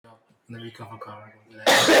Let me come from Colorado.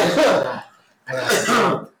 I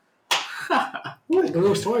got a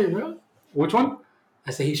little story, bro. Which one?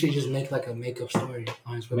 I said he should just make like a makeup story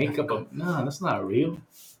on his way. No, that's not real.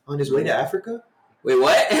 On his way to Africa? Wait,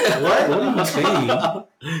 what? What are you saying?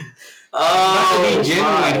 Oh, be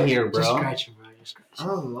genuine here, bro. Just scratching, bro. Just scratching.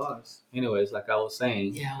 I'm lost. Anyways, like I was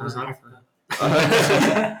saying. Yeah, I was in Africa.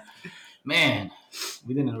 Man,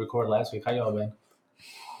 we didn't record last week. How y'all been?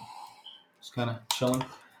 Just kind of chilling.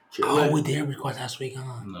 Oh, we did record last week,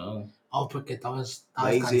 huh? No. Oh, porque estabas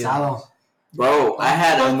Lazy. cansado. Bro, I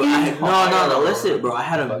had no. Listen, bro, I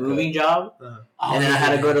had a moving job, and then I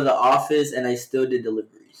had to go to the office, and I still did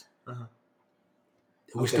deliveries.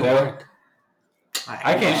 We still worked.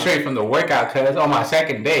 I came straight from the workout, cuz on my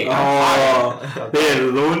second day. Oh,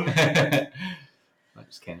 I'm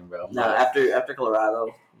just kidding, bro. No, after Colorado,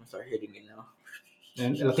 I'm gonna start hitting it now.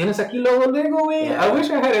 And lo tienes aquí luego, güey. Yeah. I wish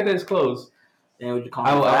I had it this close. And would you call me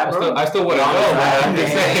fat, bro? I still wouldn't go, man. I'm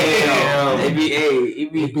just saying. It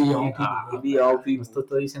be all people. Estoy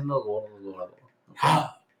diciendo gordo.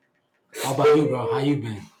 How about you, bro? How you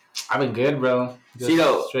been? I've been good, bro. Just See,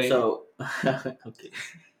 though, straight. so okay.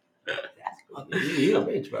 You a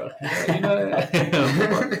bitch, bro. You know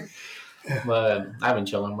that. But I've been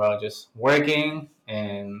chilling, bro. Just working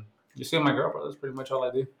and just seeing my girl, bro. That's pretty much all I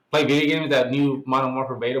do. Play video games. That new Modern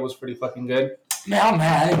Warfare Beta was pretty fucking good. Man, I'm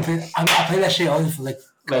mad. I played that shit only for like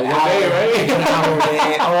one day, right? An hour,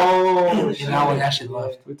 man. Oh, shit. An hour that shit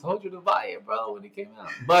left. We told you to buy it, bro, when it came out.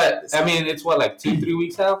 But I mean, it's what, like 2-3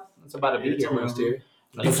 weeks out. It's about to be here, bro.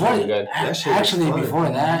 Before good. Before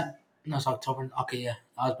that, no, it's October. Okay, yeah,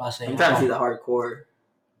 I was about to say. I'm trying to see the hardcore.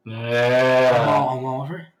 Yeah. I'm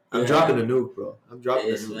over. I'm dropping a nuke, bro. I'm dropping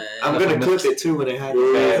a nuke. Man. I'm gonna clip it too when it happens.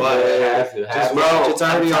 Just bro, it's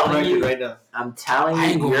already on record right now. I'm telling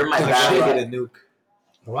you, you're my guy. Get a nuke.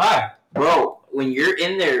 Why? Bro, when you're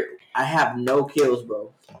in there, I have no kills,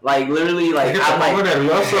 bro. Like literally, like I'm like, bro.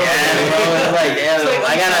 It's like,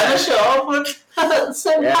 I gotta show.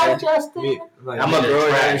 Say hi, Justin. I'm a bro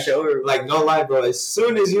at the show. Like no lie, bro. As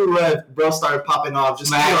soon as you left, bro started popping off,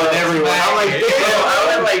 just killing everyone. I'm like, damn. I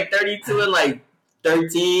went like 32 and like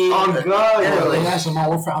 13. Oh god, Yeah, bro. like, that's my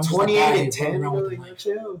warfare. I'm 28 and 10. Bro,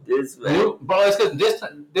 chill. This man. Bro, it's because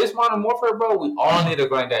this Modern Warfare, bro, we all need to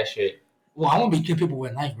grind that shit. Well, I'm gonna be killing people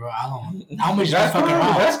with knife, bro. I don't. How much That's fucking cool.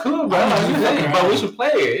 around? That's cool, bro. But we should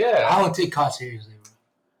play it, yeah. I don't take COD seriously, bro.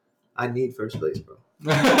 I need first place, bro.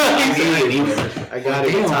 I I got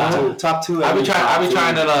it. Top two. I be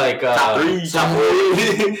trying to like top 3,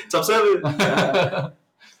 top 7.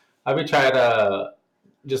 I be trying to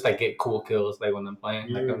just like get cool kills, like when I'm playing.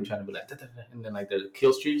 Like I'm trying to be like, and then like the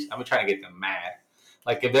kill streaks, I'm trying to get them mad.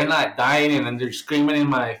 Like if they're not dying and then they're screaming in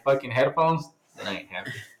my fucking headphones, then I ain't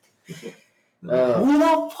happy. Who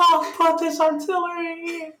the fuck put this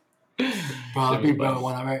artillery in? Bro,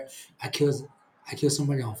 whenever I kill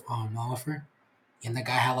somebody on offer, and the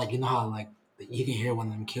guy had like, you know how like you can hear one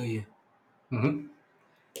of them kill you. Mm-hmm.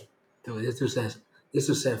 Dude, this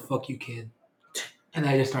dude said, "Fuck you, kid," and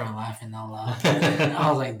I just started laughing out loud. I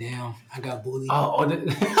was like, "Damn, I got bullied." I'm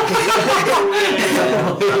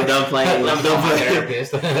done playing.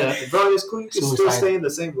 Therapist. Bro, it's cool. You can still stay in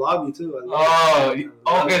the same lobby too.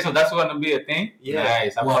 Okay, so that's going to be a thing. Yeah,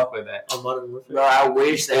 nice. I fuck with that. On Modern Warfare. Bro, I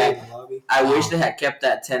wish they had kept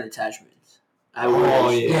that 10 attachments.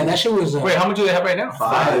 Yeah, that shit was. Wait, how much do they have right now?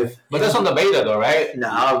 5. But that's on the beta, though, right?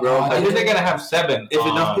 Nah, bro. I think they're gonna have 7. If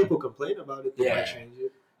enough people complain about it, they might change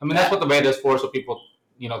it. I mean, that's what the beta is for, so people,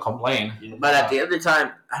 complain. But at the other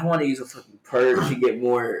time, I want to use a fucking perk to get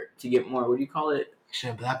more. What do you call it?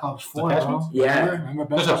 Shit, Black Ops 4, attachments? bro. Yeah. Remember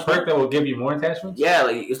Black There's a Ops 4? perk that will give you more attachments? Yeah,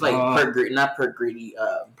 like it's like not perk greedy.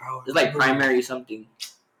 Bro, it's like primary something.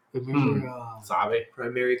 Remember, Sabe.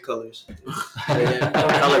 Primary colors.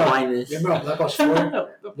 Color blindness. Remember Black Ops 4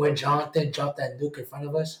 when Jonathan dropped that nuke in front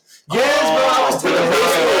of us? Yes, bro. I was taking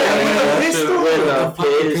With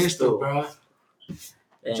a pistol, bro.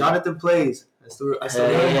 Jonathan plays. I still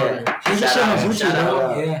He's just on YouTube,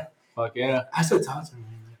 bro. Yeah. Fuck yeah. I still talk to him.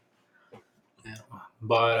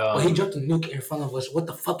 But he dropped a nuke in front of us with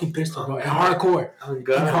the fucking pistol, bro. And hardcore. Oh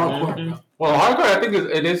god. Hardcore, bro. well, hardcore, I think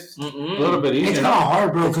it is a little bit easier. It's not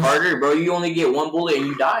hard, bro. It's harder, bro. You only get one bullet and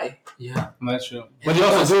you die. Yeah. That's true. But you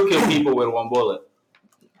also do kill people with one bullet.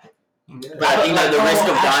 But I think that the risk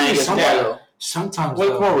of dying is more. Sometimes way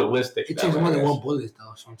more realistic. It takes more than one bullet,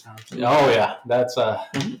 though, sometimes. Oh, yeah. That's,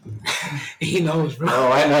 He knows, bro.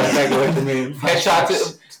 Oh, I know exactly what you mean. Headshot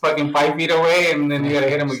is fucking 5 feet away, and then you gotta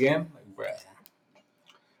hit him again. Like, bruh.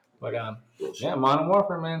 But, yeah, Modern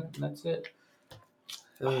Warfare, man. That's it.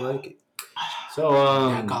 I don't like it. So,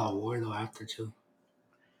 I got a war, though, after, too.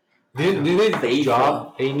 Did they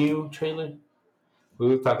drop a new trailer? We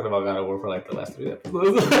were talking about God of War for like the last 3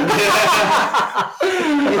 episodes. It's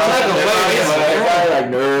like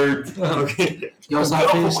nerds. Okay. Yo, so I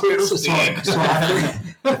finished. So I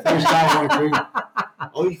finished God of War 3.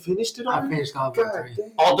 Oh, you finished it I already? finished God of War 3.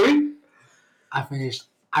 All 3? I finished.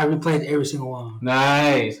 I replayed every single one.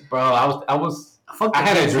 Nice, bro. I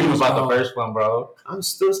had a dream about the first one, bro. I'm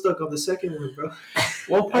still stuck on the second one, bro.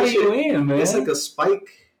 What part are you in, man? It's like a spike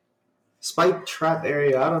trap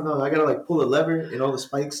area. I don't know. I gotta like pull a lever and all the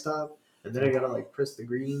spikes stop, and then I gotta like press the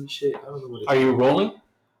green shit. I don't know what. Are you rolling?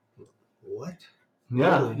 What?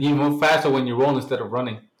 Yeah, Rolling? you move faster when you roll instead of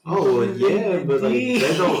running. Oh well, yeah, but like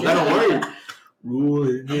that don't work.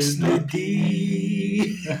 Rolling in the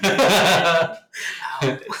deep.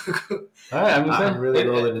 Alright, I'm really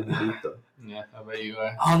rolling in the deep though. Yeah, I bet you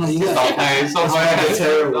are. Oh no, you got. Stop playing. Stop playing.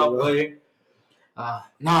 Terrible, Stop bro. playing.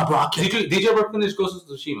 Nah, bro. I can't. Did you ever finish Ghost of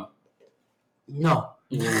Tsushima? No.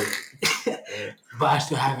 But I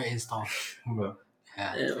still have it installed. No.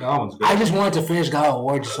 Yeah. That one's good. I just wanted to finish God of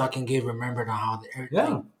War just so I can get remembered on how everything.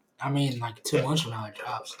 Yeah. I mean, like 2 months from now it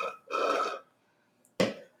drops.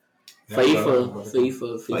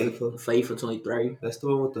 FIFA 23. That's the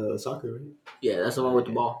one with the soccer, right? Yeah, that's the one with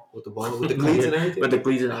the ball. With the ball, with the cleats and everything. With the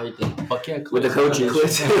cleats and everything. Fuck yeah, With the coaches.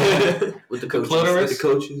 Clits. With the coaches. With the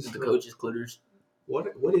coaches. With the coaches' clitters. What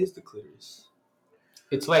is the clitoris?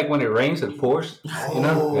 It's like when it rains, it pours. Oh, You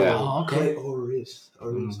know? Yeah. Oh, okay. Osiris.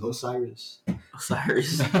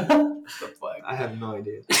 Osiris. The fuck? I have no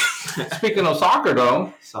idea. Speaking of soccer,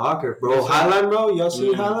 though. Soccer, bro. Haaland, bro. Y'all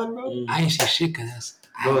see Haaland, bro? I ain't see shit because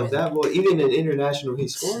Bro, that boy, even in international,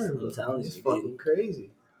 he's scoring, bro. I'm telling you, It's fucking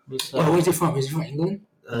crazy. where's he from? Is he from England?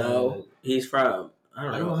 No, he's from, I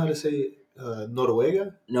don't know how to say it.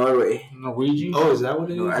 Noruega? Norway. Norwegian? Oh, is that what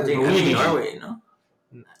it is? No, I think Norwegian. Norway, no?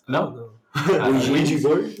 No. Luigi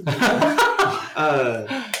boy?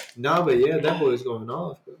 No, but yeah, that boy's going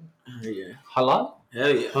off, bro. Yeah. Haaland?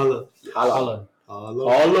 Hell yeah. Haaland.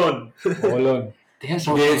 Haaland. Damn,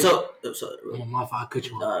 so. Yeah, so My fault, I cut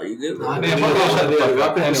you off. no, you good, bro. Nah, Man, fuck that, shut the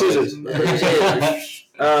fuck up. Scissors.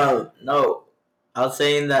 No, I was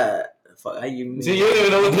saying that. Fuck, how you mean? See, you don't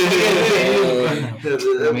even know what to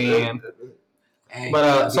do. Man. Hey,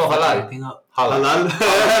 But, so Haaland. everything up. Haaland.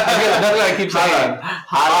 That's what I keep saying.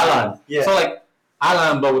 Haaland. Yeah. So, like,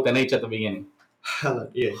 Haaland, but with an H at the beginning. Haaland.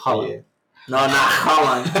 Yeah. Haaland. Yeah. No, not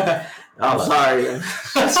Haaland. I'm sorry.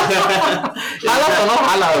 Haaland or no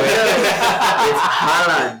Haaland? It's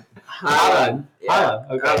Haaland. Haaland. Yeah. Haaland.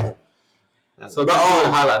 Okay. So, Bro,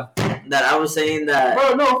 Haaland. That I was saying that.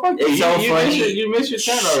 Bro, no, fuck you. It's so funny. You missed your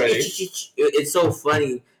turn already. It's so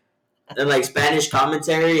funny. And like Spanish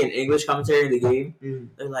commentary and English commentary in the game,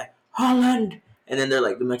 they're like Haaland, and then they're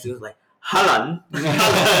like the Mexicans like Haaland,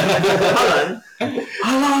 Haaland,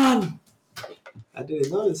 Haaland. I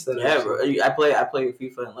didn't notice that. Yeah, bro. I play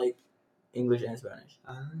FIFA in like English and Spanish.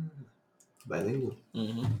 Bilingual.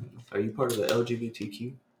 Mm-hmm. Are you part of the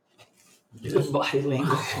LGBTQ?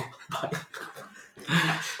 Bilingual.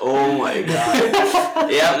 Oh my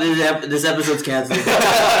god. Yeah, this episode's canceled.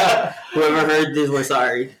 Whoever heard this, we're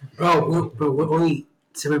sorry. Bro, we're only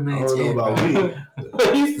 7 minutes in. About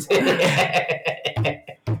What you say?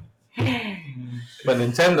 But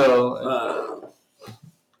Nintendo.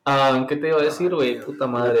 ¿Qué te iba a decir, güey? Puta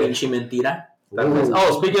madre. Pinche mentira.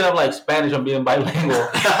 Oh, speaking of like Spanish and being bilingual.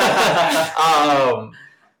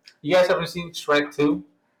 You guys ever seen Shrek 2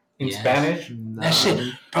 in Spanish? No. That shit,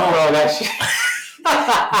 Bro, that shit.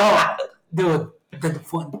 Dude, the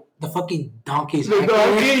fucking donkeys. The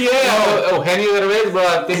donkey, yeah. Oh, Eugenio Derbez, bro.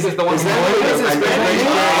 I think it's the one.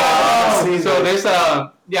 So there's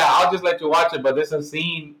I'll just let you watch it. But there's a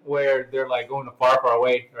scene where they're like going far, far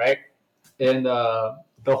away, right? And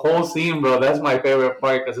the whole scene, bro, that's my favorite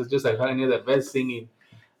part because it's just like Eugenio Derbez singing,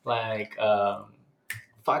 like I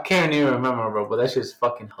can't even remember, bro. But that shit's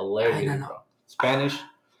fucking hilarious, bro. Spanish,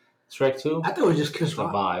 Shrek 2. I thought it was just Chris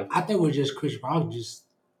Rock. Vibe. I think it was just Chris Rock just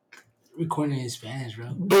recording in Spanish, bro.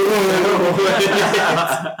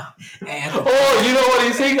 Oh, you know what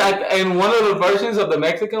he sings? In one of the versions of the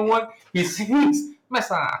Mexican one, he sings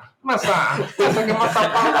Mesa, Mesa, Mesa que masa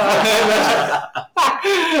pata. I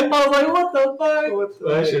was like, what the fuck?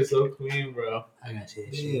 That shit's so clean, bro. I gotta see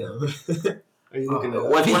this shit. Are you looking at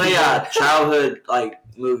What's one of your childhood like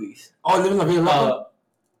movies? Oh, Living La Vida Loca?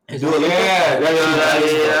 I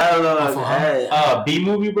don't know. B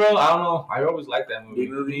movie, bro. I don't know. I always liked that movie.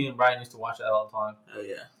 B-movie? Me and Brian used to watch that all the time. Oh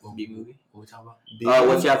yeah, B movie. What we talking about?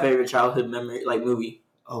 What's your favorite childhood memory, like movie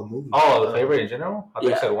Oh, movie. Oh, the favorite in general? I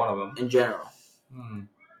think Yeah. I said one of them. in general?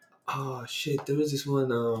 Oh shit! There was this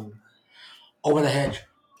one. Over the Hedge.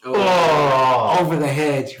 Oh, Over the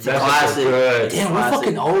Hedge. It's a classic. Good. Damn, we're Classic.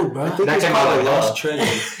 fucking old, bro. I think That it's came called out The like Lost that.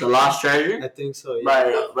 Treasure. The Lost Treasure. I think so.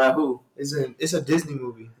 Yeah. By who? It's a Disney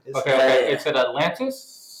movie. It's, Okay. It's at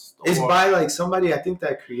Atlantis? It's Or- by like somebody I think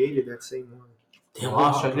that created that same one. Damn,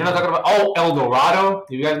 Lost Treasure. You're not talking about El Dorado?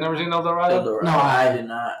 You guys never seen El Dorado? No, I did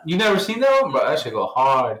not. You never seen that one? Bro, that should go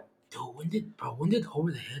hard. Dude, when did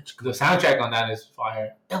Over the Hedge The soundtrack on that is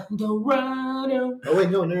fire. El Dorado. Oh wait,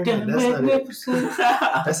 no, never mind. That's not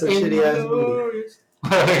it. That's a shitty ass movie.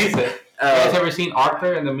 What he said. You guys ever seen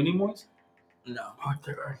Arthur and the Minimoys? No.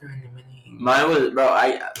 Arthur and the Mini. Mine was, bro.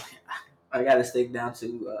 I gotta stick down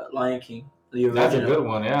to Lion King. The original. That's a good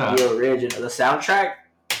one, yeah. The original. The soundtrack.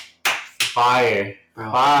 Fire.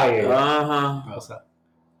 Bro. Fire. What's up?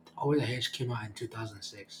 Over the Hedge came out in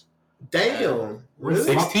 2006. Damn. We're Really?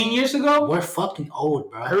 16 years ago? We're fucking old,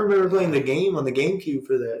 bro. I remember playing the game on the GameCube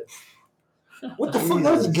for that. What the fuck?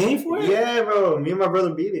 That was a game for it? Yeah, bro. Me and my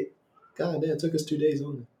brother beat it. God damn, it took us 2 days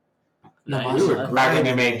only. No, We were Back when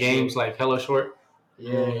they made games like hella short.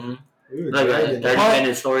 Yeah. We were like a grinding.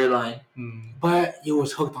 30-minute storyline. But you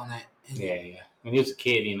was hooked on that. And Yeah. When you was a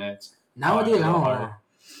kid, you know, it's nowadays, I don't know.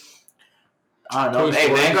 I don't know. Toy Hey,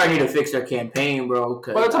 Story. Vanguard need to fix their campaign, bro.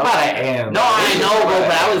 well, it's about an M. No, I know, bro.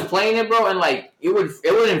 But I was playing it, bro, and like it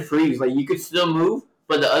wouldn't freeze. Like you could still move,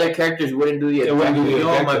 but the other characters wouldn't do the It wouldn't do the Yo,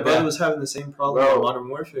 my objective, brother yeah. was having the same problem Bro. with Modern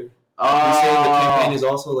Warfare. He's saying the campaign is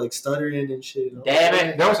also like stuttering and shit. Damn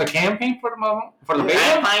it. There was a campaign for the beta?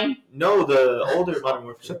 Campaign. No, the older Modern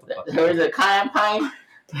Warfare. Shut the fuck There was a campaign.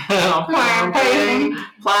 up.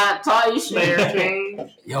 Plantation.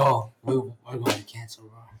 Yo, we're going to cancel,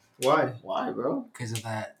 bro. Why? Why, bro? Because of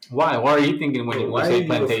that. Why? What are you thinking when you Why are say you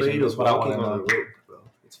plantation? afraid That's of what I want walking to on know. the road, bro?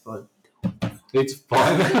 It's fun. It's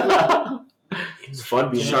fun. It's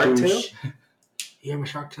fun being Shark Shark Tale? Tale. You ever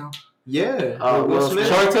Shark Tale? Yeah. Oh, Will Will Smith.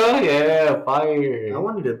 Shark Tale? Yeah, I fire.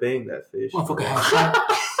 wanted to bang that fish. Motherfucker has shark.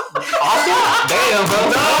 Awesome. Damn, bro.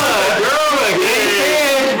 You're a gay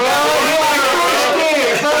kid, bro. You're like a fish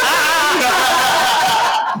kid.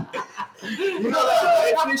 You know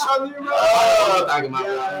that white fish on there, bro? Oh, talking about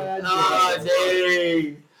Oh,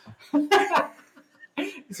 dang.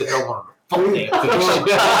 He said, "Don't want to fuck me." Bro,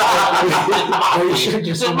 you should have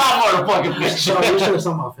just It's my motherfucking fish. Bro, you should have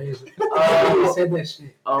saw my face. You said that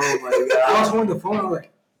shit. Oh my I was god. on the phone. I was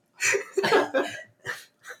like,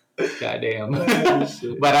 Goddamn. Oh,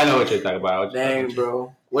 shit. But I know what you're talking about. Dang,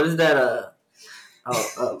 bro. What is that?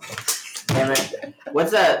 Damn it.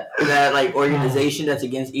 What's that like organization that's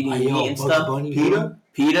against eating yo, meat and Bugs stuff? Bunny, PETA?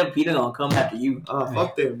 PETA gonna come after you. Oh,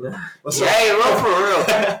 fuck them, bro. What's Yeah, up? hey, bro, for real.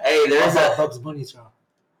 Hey, there's What a about Bugs Bunny, bro?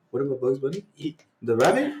 What about Bugs Bunny? The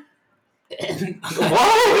rabbit?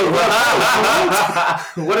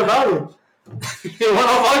 What about him? You want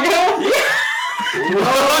to fuck him?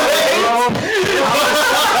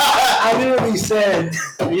 I literally said.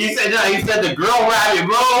 He said the girl rabbit,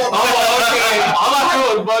 bro. Oh, okay. All I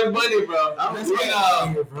heard was Bugs Bunny, bro.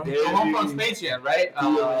 The one from Space Jam, right?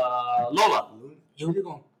 Lola. You only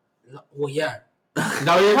gonna. Well, yeah. Is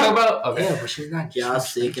that what you're talking about? Okay. Yeah, but she's not. y'all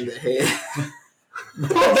sick in the head.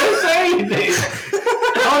 Don't say anything.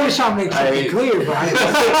 I'm just trying to make something Hey. clear, bro.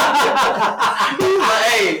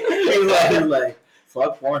 He's like,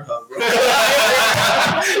 fuck Pornhub, bro.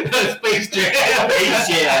 Space Jam. Space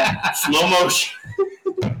Jam. Slow motion.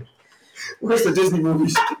 Where's the Disney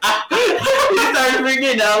movies? You start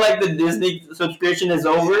freaking out like the Disney subscription is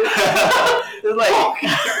over. It's like,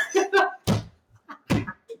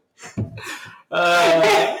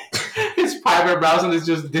 His private browsing is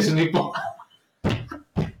just Disney Plus.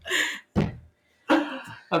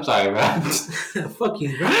 I'm sorry, man. Fuck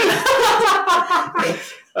you, bro.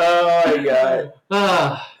 oh my god.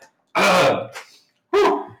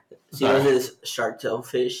 See, Sorry. there's this shark tail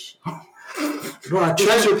fish. Bro, I think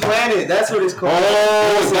Treasure Planet. That's what it's called.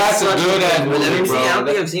 Oh, that's a such good ass Let me movie, see. I don't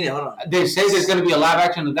think bro. I've seen it. Hold on. They say there's gonna be a live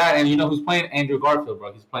action of that, and you know who's playing? Andrew Garfield,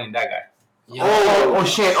 bro. He's playing that guy. Yo, Oh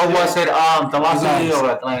shit! Oh, was it the Lost Guys. City of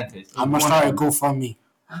Atlantis? I'm gonna start a GoFundMe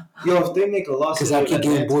Yo, if they make a lost because I keep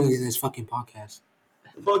getting bullied in this fucking podcast.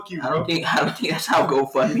 Fuck you, I bro. don't think that's how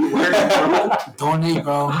GoFundMe works, bro. Donate,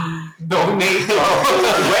 bro. Donate, bro.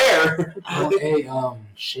 Where? Hey,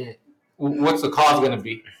 shit. What's the cost gonna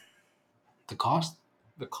be? The cost?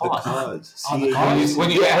 The The cost. cards. Oh, the See, cards?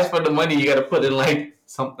 When you ask for the money, you gotta put in like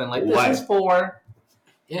something like What? this is for.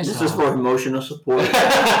 Yes, This is for emotional support.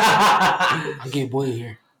 I get bullied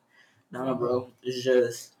here. No, bro. It's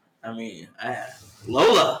just,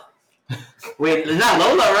 Lola. Wait, it's not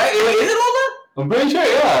Lola, right? Wait, is it Lola? I'm pretty sure,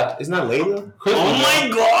 yeah. It's not Layla? Christmas, Oh my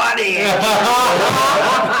god,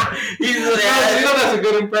 He's You know that's a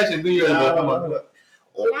good impression. Do yours, bro. Come on.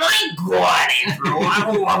 Oh my god, bro!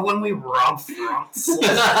 I love when we rub fronts.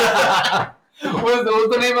 What's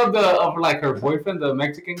the name of like her boyfriend, the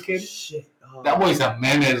Mexican kid? Shit. That boy's a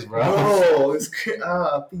menace, bro. Bro, it's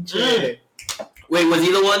pinche. Wait, was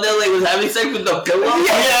he the one that like was having sex with the pillow?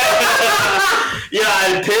 Yeah,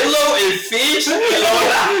 and pillow and fish.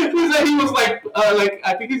 He said he was like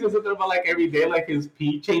I think he said something about like every day, like his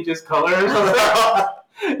pee changes color or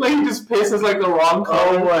something. Like he just pisses like the wrong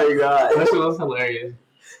color. Oh my god, That shit was hilarious.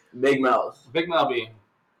 Big Mouth. Big Malby.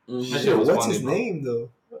 Mm-hmm. That shit was What's funny, his bro. name though?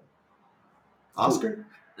 Oscar?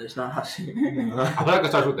 It's not I feel like it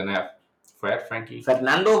starts with an F. Fred, Frankie.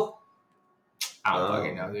 Fernando. I don't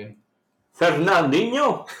fucking know, dude.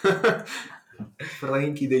 Fernandinho.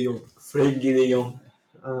 Frankie de Jong. Frankie de Jong.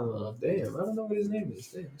 Oh, damn. I don't know what his name is.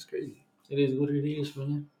 Damn, it's crazy. It is what it is,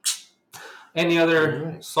 man. Any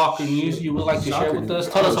other soccer news you would like to share with us?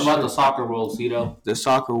 Tell us about the soccer world, Cito. The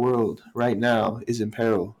soccer world right now is in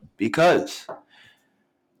peril because...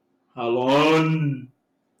 Haaland.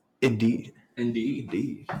 Indeed.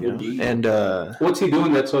 Indeed. And What's he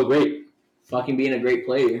doing that's so great? Fucking being a great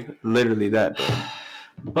player. literally that, bro.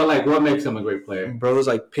 But like, what makes him a great player? Bro's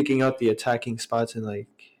like picking out the attacking spots in like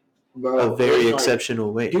Bro, a very like,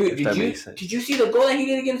 exceptional way. dude, if that makes sense. did you see the goal that he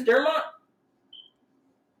did against Dermot?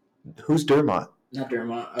 Who's Dermot? Not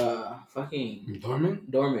Dermot. Fucking Dorman?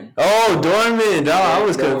 Dorman. Oh, Dorman. Oh, I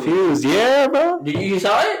was Dorman. confused. Yeah, bro. Did you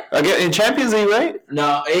saw it? Again in Champions League, right?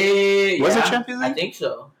 No. Was it yeah, Champions League? I think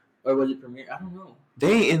so. Or was it Premier? I don't know.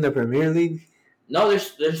 They ain't in the Premier League. No,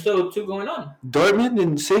 there's still two going on. Dortmund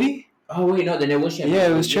and City? Oh wait, no, then it was Champions Yeah, it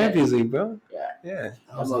League. was Champions League, bro. Yeah. Yeah.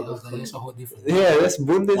 I was like, it's a whole different. Yeah, that's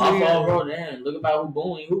My fault, Bundesliga. bro. Damn, look about who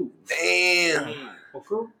bullying who. Damn.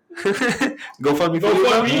 Okay. Go fund me. Go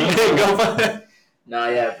fund me. Go fund. Nah,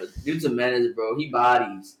 yeah, but dude's a menace, bro. He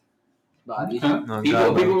bodies. Huh? Oh, People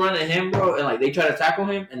God, bro. run at him, bro, and like they try to tackle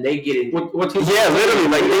him, and they get in. What team? Yeah, literally,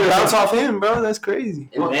 like they bounce off him, bro. That's crazy.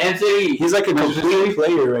 In Man City. He's like a complete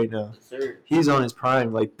player right now. Sir. He's on his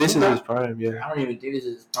prime. Like this is his prime. Yeah. I don't even think this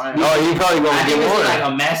is his prime. Oh, he probably I gonna think get this is more. like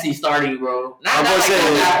a Messi starting, bro.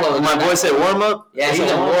 My boy said warm up. Yeah, he's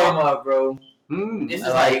a warm up, bro. Mm. This is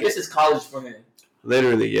like this is college for him.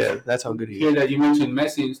 Literally, yeah. That's how good he Here is. that you mentioned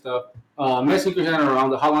Messi and stuff. Messi, Cristiano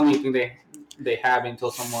Ronaldo. How long do you think they have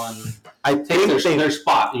until someone I takes think their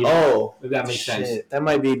spot? You know, Oh, if that makes sense. shit. That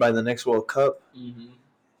might be by the next World Cup. Mm-hmm.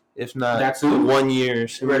 If not, That soon? 1 year.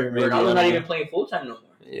 Sooner, maybe. Ronaldo's not even playing full time no more.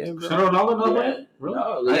 Yeah, bro. Cristiano Ronaldo, no way. Really?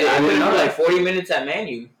 No, I didn't know like that. 40 minutes at Man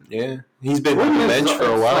U. Yeah, he's been on the bench for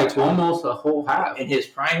a while like too. almost a whole half. In his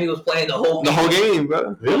prime, he was playing the whole The whole game,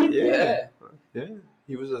 bro. Really? Yeah.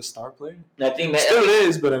 He was a star player. I think Still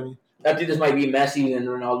is, but I mean, I think this might be Messi and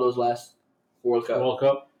Ronaldo's last World Cup. World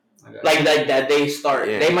Cup. Like that they start.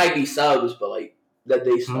 Yeah. They might be subs, but like that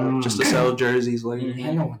they start. just to sell jerseys later. Mhm.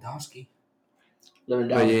 I know Wadowski.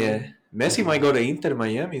 But yeah, Messi might go to Inter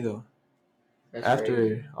Miami though. That's After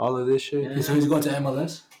crazy. all of this shit. Yeah. So he's going to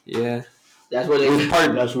MLS? Yeah. That's where they. With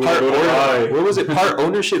part what was it? Part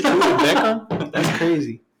ownership too with Beckham? That's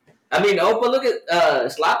crazy. I mean, but look at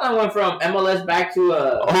Zlatan went from MLS back to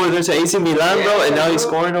Oh, there's an AC Milan, bro, and now he's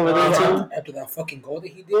scoring over there too. After that fucking goal that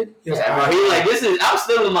he did, he was Yeah, bro. He was like, this is. I'm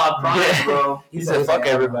still in my prime, bro. He said, "Fuck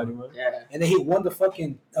everybody, bro." Yeah. And then he won the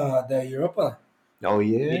fucking the Europa. Oh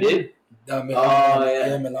yeah. He did. The Milan, Oh,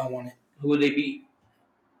 yeah. Milan won it. Who would they beat?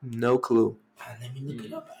 No clue. Let me look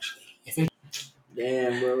it up actually. If it,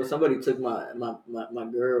 Damn, bro. Somebody took my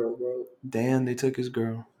girl, bro. Damn, they took his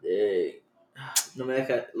girl. Hey. No man,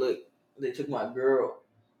 look. They took my girl.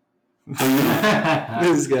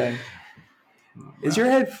 This guy. Is your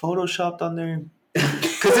head photoshopped on there?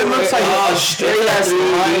 Because it looks like a straight ass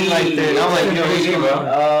line like that. And I'm like, yo, Yeah,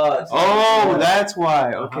 bro. oh, that's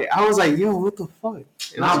why. Okay, I was like, yo, what the fuck?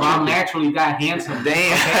 Nah, bro, I'm naturally that handsome.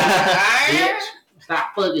 Damn. Bitch. Stop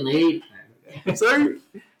fucking hating. Sorry.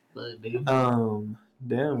 Look, dude. Damn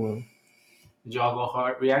well. Did y'all go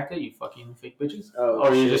hard reacted? You fucking fake bitches? Oh,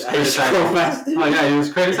 Or you shit. just I just criticizing? crossed it. Oh yeah, you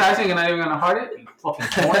just criticizing and not even gonna heart it? You fucking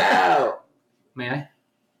corn. Wow. Man.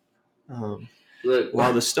 Look,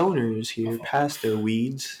 While the stoners here pass their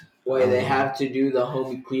weeds, why they have to do the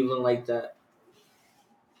homie Cleveland like that?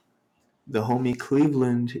 the homie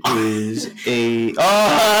Cleveland is a.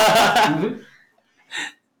 Oh!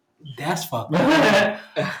 that's fucked up.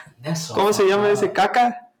 That's so ¿Cómo se llama fucked ese up.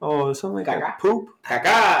 caca? Oh, something like that. Caca? Poop.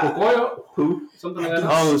 Caca. Pocoyo? Poop. Something like that.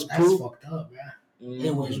 Oh, it's That's poop. fucked up, bro. Mm.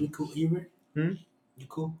 Anyways, we cool. You ready? You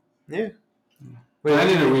cool? Yeah. Wait,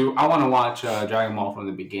 I want to watch Dragon Ball from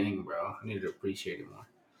the beginning, bro. I need to appreciate it more.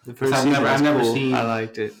 The first I've season never- was I've never cool. seen- I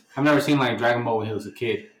liked it. I've never seen like Dragon Ball when he was a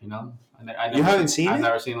kid. You know, I You haven't seen I've it?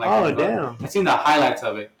 never seen like. Oh, damn. I've seen the highlights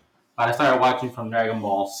of it. But I started watching from Dragon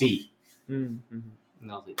Ball C, Mm-hmm.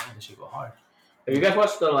 and I was like, damn, this should go hard. Have you guys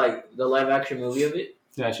watched the live action movie of it?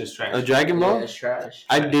 Yeah, it's just trash. A Dragon Ball? Yeah, it's trash.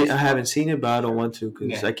 I haven't seen it, but I don't want to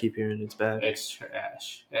because I keep hearing it's bad. It's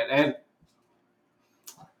trash. And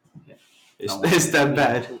It's that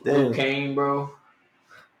bad. Liu Kang, bro.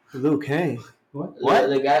 Liu Kang. what?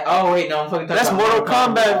 The guy. Oh wait, no, I'm fucking talking That's about Mortal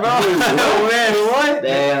Kombat, bro. Oh man, what?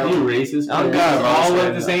 Damn. You racist. Oh, They God, all bro.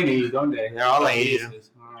 look the same to you, don't they? They're all like Asian.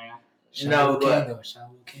 No, but have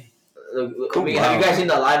you guys seen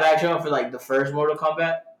the live action one for like the first Mortal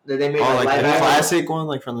Kombat that they made? Oh, like live the action? classic one,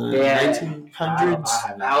 like from the 1900s.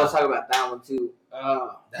 I was talking about that one too.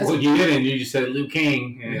 Well, you didn't. You just said Liu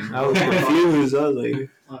Kang. And I was confused. I was like,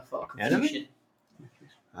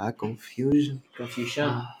 Confusion. confusion.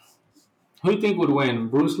 Confusion. Who do you think would win,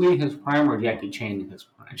 Bruce Lee in his prime or Jackie Chan in his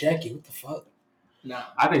prime? Jackie, what the fuck? No.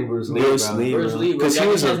 I think Bruce Lee. Bruce bro. Lee. Bruce Lee, Because he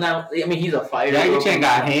was now. I mean, he's a fighter. Jackie Chan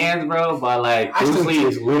got hands, bro, but like I Bruce still Lee take-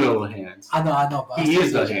 is little hands. I know, but He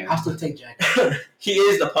is the Jackie. hand. I still take Jackie. He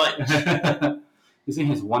is the punch. You see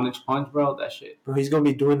his 1-inch punch, bro? That shit. Bro, he's gonna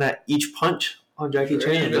be doing that each punch on Jackie For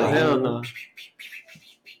Chan. real? Hell no.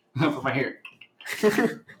 From my hair.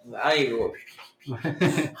 I ain't even.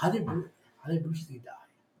 How did Bruce Lee die?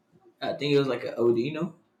 I think it was like an OD,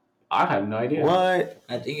 no? I have no idea. What?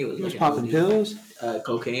 I think it was He was like popping an pills? OD.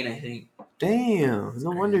 Cocaine, I think. Damn.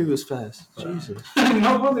 No wonder he was fast. Jesus.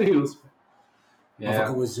 No wonder he was. Yeah.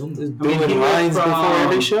 Motherfucker was zoomed Just in. I mean, he doing went lines from- before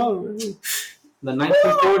every show. The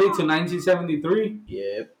 1940 to 1973.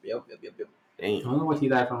 Yep. I Damn. don't know what he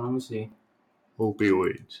died from. Let me see.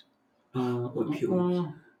 Opioids.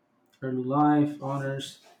 Early life,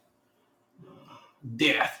 honors,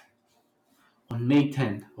 death on May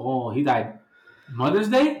 10th. Oh, he died Mother's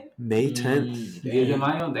Day? May 10th. Dia de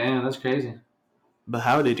Mayo? Damn, that's crazy. But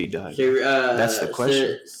how did he die? That's the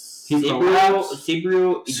question. Subaru.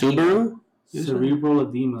 Cerebral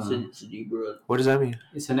edema. Cerebral. What does that mean?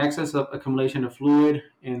 It's an excess of accumulation of fluid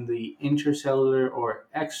in the intracellular or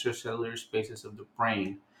extracellular spaces of the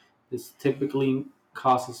brain. This typically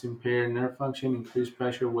causes impaired nerve function, increased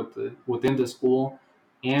pressure within the skull,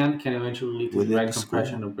 and can eventually lead to Within direct the skull.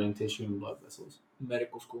 compression of brain tissue and blood vessels.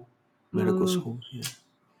 Medical school. Medical school. Yeah.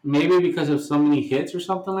 Maybe because of so many hits or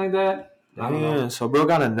something like that. I don't know. Yeah. So bro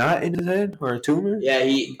got a knot in his head or a tumor? Yeah,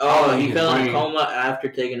 he his fell in a brain. coma after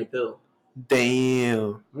taking a pill.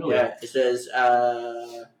 Damn. Really? Yeah, it says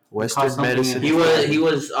Western something medicine. in he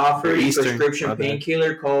was offered a Eastern, prescription my bad.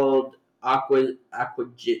 painkiller called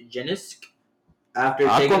Aquagenisk. After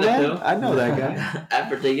taking the pill, Aquaman? I know that guy.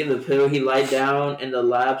 after taking the pill, he lied down and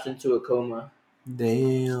lapsed into a coma.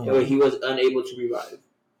 Damn. He was unable to revive.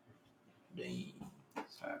 Damn.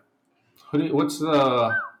 What's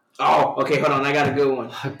the... Oh, okay, hold on. I got a good one.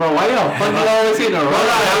 Bro, why you fucking always in a Hold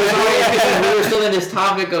on, we row? were still in this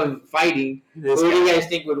topic of fighting. This Who do you guy. guys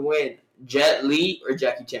think would win? Jet Li or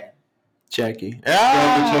Jackie Chan? Jackie.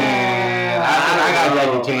 Jackie Chan. I got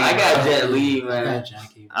Jackie Chan. I got Jet Li, I man. got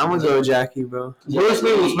Jackie. I'm gonna go Jackie, bro. Bruce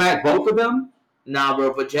Lee will smack both of them? Nah,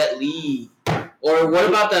 bro, but Jet Li. Or what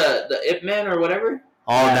about the Ip Man or whatever?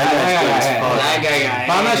 Oh, that guy's good as fuck. That guy.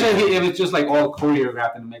 But I'm not sure if it's just like all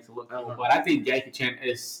choreographed and it makes it look cool. But I think Jackie Chan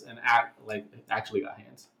is an act like actually got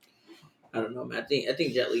hands. I don't know, man. I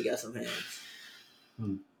think Jet Li got some hands.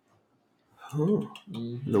 Oh,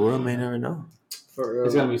 the world may never know. For real.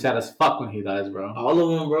 He's gonna be sad as fuck when he dies, bro. All of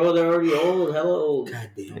them, bro. They're already old. Hella old. God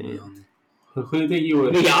damn, I'm yawning. Who do you think you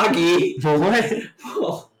would? Miyagi. What?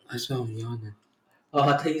 Oh, I saw him yawning. I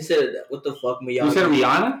thought you said what the fuck, Miyagi. You said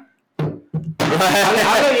Rihanna?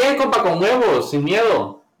 Habla bien, compa, con huevos, sin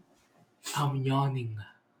miedo. I'm yawning.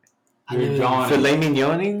 You're yawning. Filet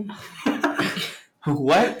mignoning?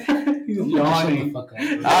 What? He's Shut the yawning. fuck up.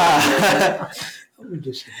 Ah. I'm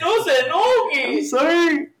just No se I'm enoje.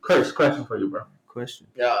 sorry. Chris, question for you, bro. Question.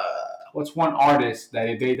 What's one artist that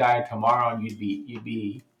if they died tomorrow, you'd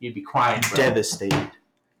be crying, bro? Devastated.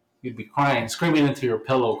 You'd be crying, screaming into your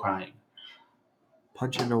pillow, crying.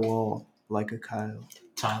 Punching the wall like a Kyle.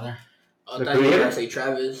 Tyler. I The thought you were creator? gonna say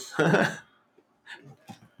Travis.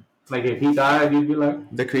 Like if he died, you'd be like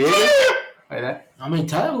The creator? like that. I mean,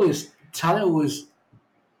 Tyler was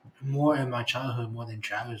more in my childhood more than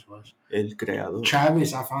Travis was. El creador.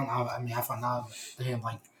 Travis, I found out him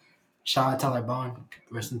like shout out Tyler Bond,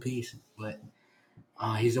 rest in peace. But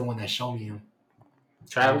he's the one that showed me him.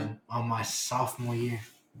 Travis. On my sophomore year.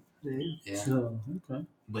 Yeah. Oh, okay.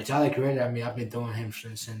 But Tyler Creator, I've been doing him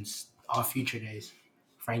since All Future days.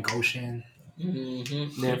 Frank Ocean.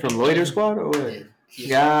 Mm-hmm. Man, from Loiter Squad or what?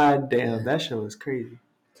 God damn, that show was crazy.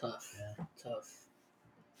 Tough.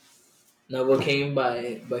 Now, what came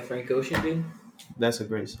by Frank Ocean, dude? That's a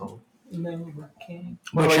great song. Never can.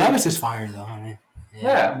 But Travis is fire though. I mean,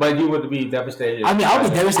 Yeah, but you would be devastated. I mean, I'll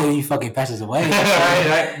be devastated if he fucking passes away.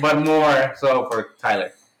 right, but more so for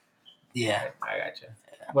Tyler. Yeah. I gotcha.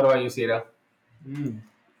 What about you, Cito?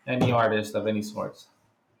 Any artist of any sorts?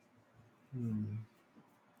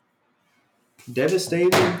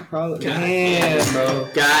 Devastating, probably. Damn, bro.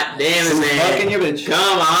 God damn it, man. Fucking your bitch.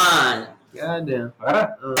 Come on. Goddamn.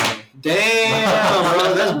 What? Damn,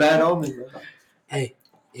 bro. That's bad omen, bro. Hey,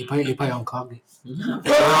 he probably uncogged it.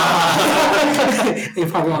 He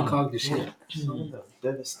probably uncogged the shit.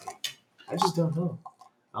 Devastating. I just don't know.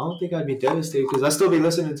 I don't think I'd be devastated because I still be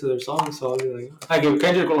listening to their songs, so I'll be like, Like if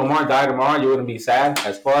Kendrick Lamar died tomorrow, you wouldn't be sad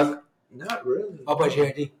as fuck. not really. How about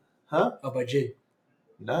JID? Huh? How about Jid?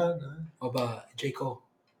 Nah. How about J. Cole?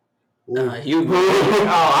 You. I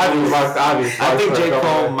think J.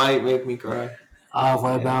 Cole might make me cry.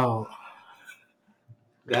 What about?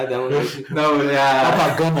 That would make me cry. No, How yeah.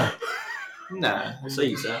 about Gunna? Nah. So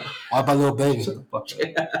you sound. What about Lil Baby? Shut the fuck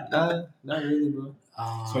up. Nah, not really, bro.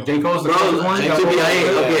 So J. Cole's the Bro, closest one? J. That's Cole what- be like,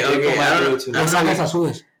 okay, I don't know. Los Ángeles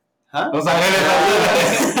Azules. Huh? Those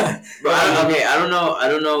are- Bro, I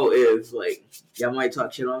don't know if like y'all might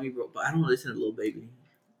talk shit on me, bro, but I don't listen to Lil Baby.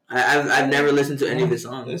 I've never listened to any of his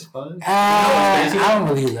songs. That's fine. I don't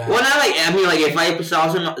believe that. Well, not like I mean, like if I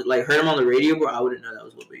saw him, like heard him on the radio, bro, I wouldn't know that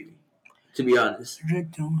was Lil Baby. To be honest.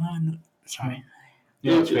 Sorry.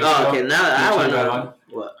 Yeah, it's great. Oh, okay, now I You want check that to one? know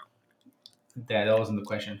what. That wasn't the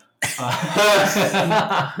question.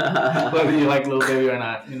 Whether you like Lil Baby or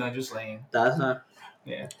not, just saying. That's not.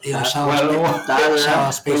 Yeah. Yeah, Well, shout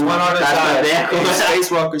out Space one Walker. artist That's my that-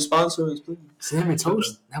 Space Walker sponsor us, please. Cinnamon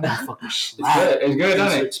Toast? That motherfucker It's slap. good. It's good,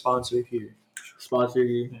 doesn't it? Insert sponsor here. Sponsor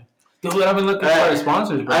you. Dude, I've been looking for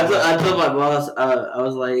sponsors, bro. I told my boss, I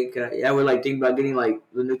was like, yeah, we're like thinking about getting like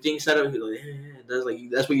the new thing set up. He's like, yeah,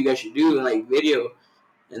 that's what you guys should do, like video.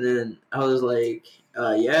 And then I was like,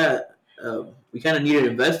 we kind of need an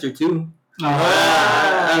investor too.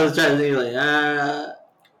 I was trying to think like,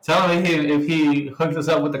 Tell him if he hooks us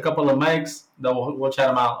up with a couple of mics, then we'll chat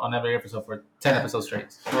him out on every episode for 10 episodes straight.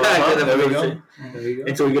 There we go. There you go.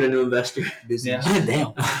 until we get a new investor. Business. Yeah.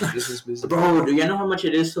 Damn. Business. Bro, do you know how much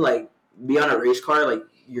it is to like be on a race car, like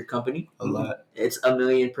your company? A lot. It's $1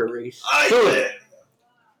 million per race.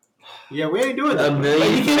 Yeah, we ain't doing that. $1 But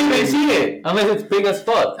million. you can't even see it unless it's big as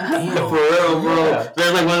fuck. For real, bro. Yeah.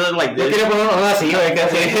 There's like one of them like Look this. it up on unless see like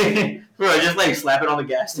that's Bro, just like slap it on the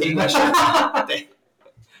gas tank.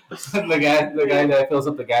 the guy that fills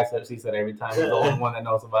up the gas that sees that every time. He's the only one that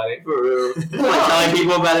knows about it. For real. Like telling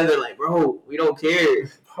people about it, they're like, bro, we don't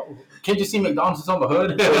care. Can't you see McDonald's is on the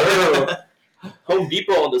hood? For real. Home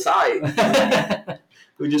Depot on the side.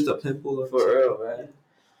 We're just a pimple. For real, man.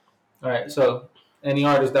 All right, so any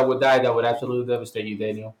artist that would die that would absolutely devastate you,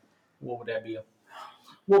 Daniel, what would that be?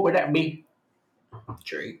 What would that be?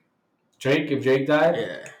 Drake. Drake, if Drake died?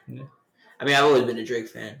 Yeah. I mean, I've always been a Drake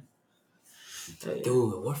fan.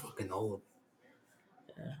 Dude, we're fucking old.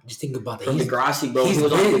 Yeah. Just think about that. From Degrassi, bro. He's He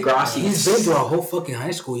was on Degrassi. He's been through our whole fucking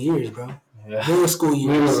high school years, bro. Yeah. Middle school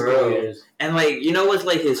years. And like, you know what's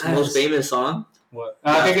like his most famous song? What?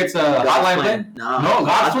 I think it's Hotline Bling. No,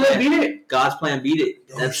 God's Plan beat it. God's Plan beat it.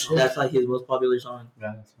 Oh, That's shit. that's like his most popular song.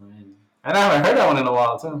 God's Plan. And I haven't heard that one in a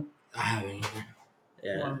while too. I haven't either.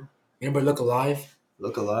 Yeah. Remember Look Alive?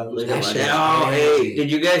 Look alive. Look That at shit that. Oh, crazy. hey,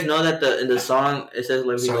 did you guys know that in the song it says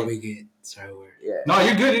like, Sorry, like we get. Sorry, we're. yeah. No,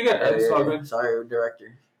 you're good. You're good. Yeah, It's all yeah. good. Sorry,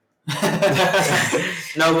 director.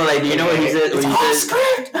 No, but like, do you know what he said? What he says?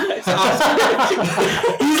 script!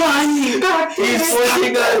 He's lying. He's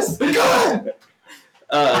forcing us. God.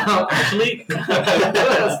 Actually,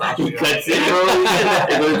 He cuts it, bro.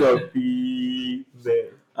 It goes go beep.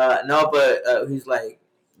 No, but he's like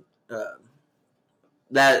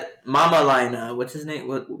that Mama line. What's his name?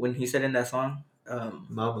 When he said in that song?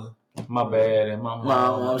 Mama. my bad.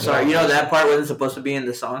 Mama. I'm sorry. You know that part wasn't supposed to be in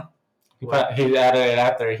the song. He added it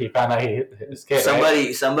after he found out he his kid.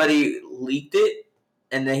 Somebody leaked it,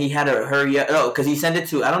 and then he had to hurry up. Oh, because he sent it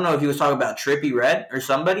to. I don't know if he was talking about Trippie Redd or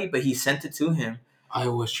somebody, but he sent it to him. I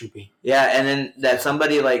was trippy. Yeah, and then that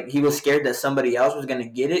somebody, like, he was scared that somebody else was going to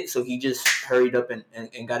get it, so he just hurried up and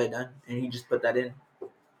got it done, and he just put that in.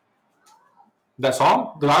 That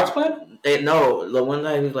song, the God's Plan. No, the one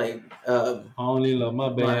that he was like, Only love my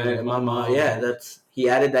bad, Mama. Yeah, he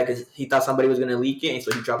added that because he thought somebody was going to leak it, and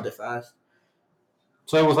so he dropped it fast.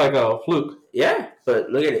 So it was like a fluke. Yeah, but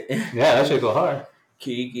look at it. Yeah, that shit go hard.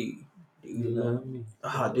 Kiki, do you love me?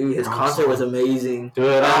 Oh, dude, his concert was amazing.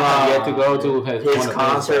 Dude, I have yet to go to His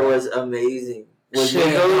concert was amazing. Shit,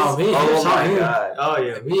 Wiggles? no, me and him Oh saw my him. god. Oh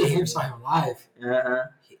yeah. Me and him saw him live. Uh-huh.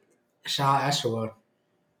 Shout out Astroworld.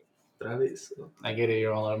 Otra vez. I get it.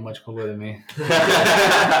 You're all much cooler than me.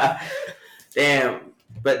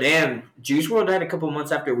 Damn, Juice WRLD died a couple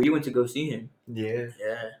months after we went to go see him. Yeah.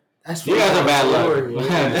 Yeah. That's You guys are bad luck.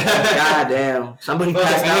 God damn. Somebody But,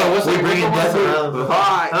 passed yeah, out. what's We the- bringing what's death the- around.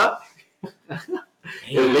 Huh?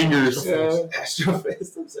 It lingers.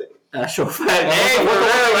 Astrofest, I'm saying. Astro Fest. Hey, Hey, for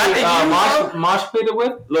real, I think Mosh pitted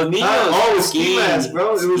with? Los Niños. Oh, with Ski Mask,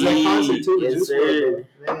 bro. It was that Ski. concert too. Yes, Juice sir. WRLD,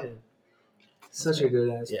 bro. Man. Such a good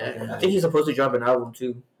ass. Yeah, I think he's supposed to drop an album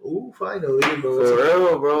too. Ooh, finally, bro. For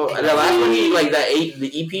real, bro. The last one he like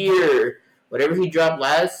the EP or whatever he dropped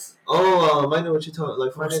last. Oh, I know what you're talking.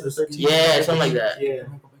 Like Friday the 13th. Yeah, something like that. Yeah.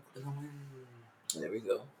 There we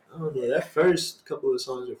go. Oh yeah, that first couple of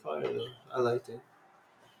songs were fire though. I liked it.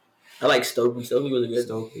 I like Stokely. Stokely was a good.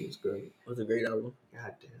 Stokely was great. It was a great album.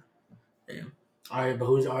 God damn. All right, but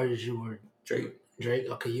who's the artist you were? Drake. Drake.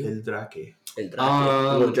 Okay, you. El Drake.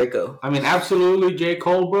 Little Draco. I mean, absolutely J.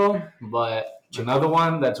 Cole, bro. But another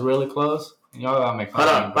one that's really close. Y'all gotta make fun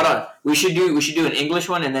of me, bro. Hold on. We should do an English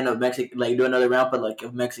one and then a Mexican, like do another round, but like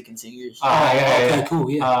of Mexican singers. Okay, cool.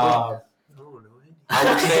 Yeah. I don't know. I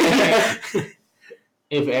would say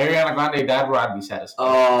if Ariana Grande died, bro, I'd be satisfied.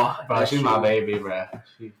 Oh, Bro, she's my baby, bro.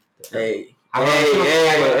 hey. I don't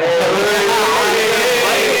know.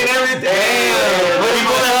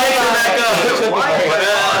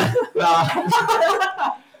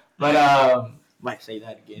 But Might say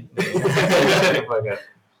that again.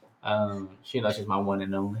 she knows she's my one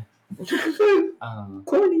and only.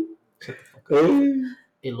 Corny.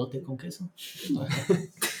 Elote con queso.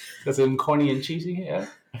 Because I'm corny and cheesy. Yeah.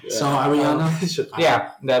 So Ariana.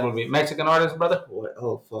 Yeah, that would be Mexican artist, brother. What?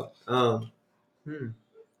 Oh fuck.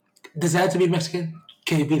 Does that have to be Mexican?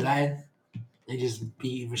 Can it be Latin? And just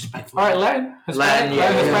be respectful. All right, Latin, Hispanic,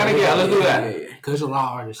 Hispanic. Yeah, let's do that. Because there's a lot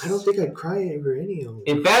of artists. I don't think I'd cry over any of them.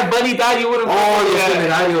 If Bad Bunny died, you wouldn't. I'd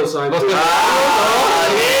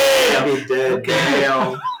be dead. Okay.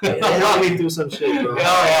 They helped me through some shit, bro.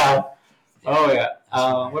 Oh yeah.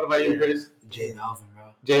 What about you, Chris? J Balvin, bro.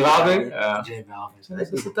 J Balvin. J Balvin.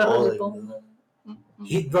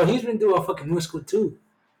 He's been through a fucking middle school too.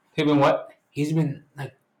 He been what? He's been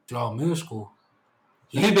like throughout middle school.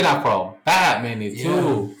 He's been out for a bad minute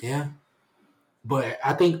too. Yeah. But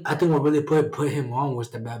I think what really put him on was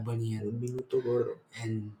the Bad Bunny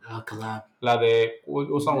and collab. La de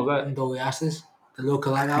what song was that? Doble Haces, the little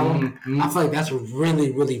collab album. I feel like that's what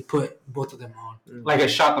really put both of them on. Like it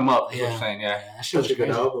shot them up. Yeah. You're saying, yeah. That shit was Such a good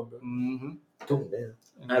crazy. album, bro.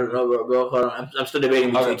 Mm-hmm. I don't know, bro. Hold on. I'm still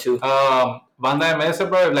debating between two. Banda MS,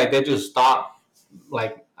 bro, like they just stop.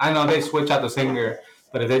 Like I know they switch out the singer,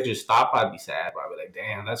 but if they just stop, I'd be sad, bro. I'd be like,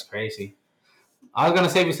 damn, that's crazy. I was gonna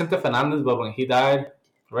say Vicente Fernandez, but when he died,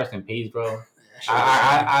 rest in peace, bro.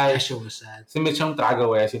 That shit was sad. Se me eché un trago,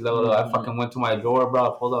 güey. Así luego, I fucking went to my drawer,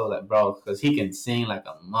 bro. Pulled out like, bro, because he can sing like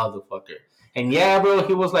a motherfucker. And yeah, bro,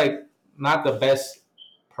 he was like not the best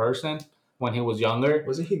person when he was younger.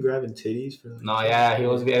 Wasn't he grabbing titties for like? No, yeah, he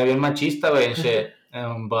was bien machista, güey, and shit.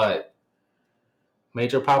 But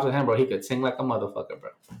major props to him, bro. He could sing like a motherfucker, bro.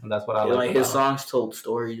 And that's what I like. His songs told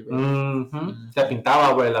stories, bro. Se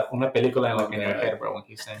pintaba, güey, una película in your head, bro, when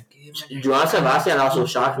he sang. Joan Sebastian also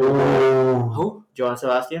shocked me. Who? Joan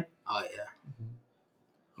Sebastian. Oh yeah.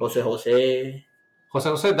 Jose.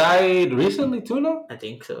 Jose died recently too, no? I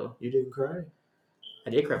think so. You didn't cry? I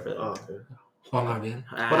did cry for that. Oh, okay. Juan Gabriel.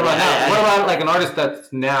 What about now? What about like an artist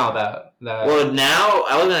that's now that? Well, now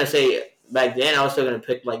I was gonna say back then I was still gonna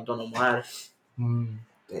pick like Don Omar, Damn.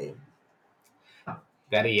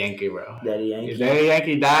 Daddy Yankee, bro. Daddy Yankee. If Daddy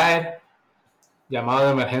Yankee died, llamado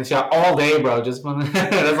de emergencia all day, bro. Just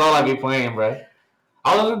that's all I be playing, bro.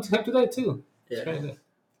 I was listening to him today too. It's crazy.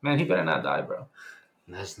 Man, he better not die, bro.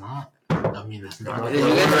 That's not. I mean, that's not. Did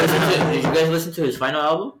you guys listen to his final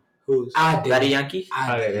album? Who's? I did. Daddy Yankee.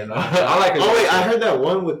 I didn't know. I like it. Oh wait, I heard that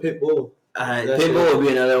one with Pitbull. Pitbull would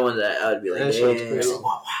be another one that I would be like, That shit's crazy.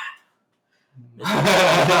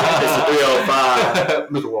 Mr. 305.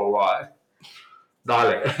 Mr. Worldwide.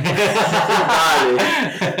 Dale.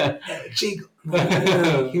 Chico.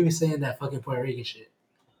 He was saying that fucking Puerto Rican shit.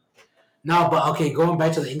 No, but okay, going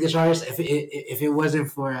back to the English artists, if it wasn't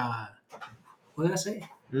for what did I say?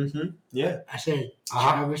 Yeah. I said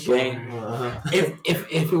Travis. Dwayne. If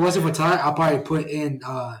it wasn't for Ty, I'll probably put in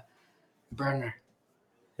Burner.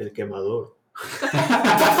 El quemador.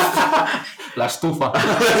 La estufa. I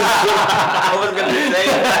was gonna say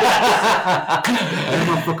that. That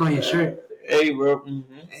motherfucker on your shirt. Hey, bro.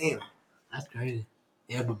 Damn. That's crazy.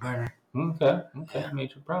 Yeah, but Burner. Okay.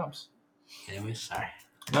 Major props. Anyways, sorry.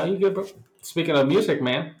 No, you good, bro. Speaking of music,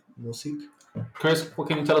 man. Music. Chris, what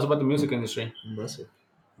can you tell us about the music industry? Music.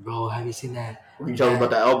 Bro, have you seen that? You talking about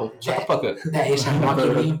the album? Shut the fuck up. That ASAP Rocky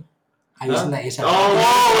meme? Have you seen that ASAP Rocky?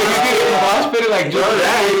 Oh, you like Bro,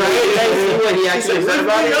 that's what he actually said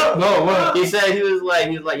about it. No, what? He said he was like,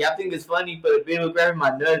 y'all think it's funny, but the video grabbing my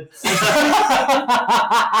nuts.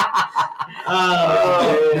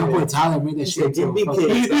 That boy Tyler made that shit. Give me He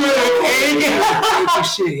kids. made a cake.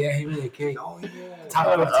 Shit, yeah, he made a cake. Oh yeah.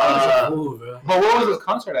 Tyler's a fool, bro. But where was this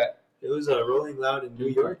concert at? It was Rolling Loud in New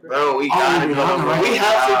York, Bro, we gotta go, bro. We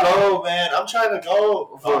have to go, man. I'm trying to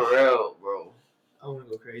go. For real, bro. I want to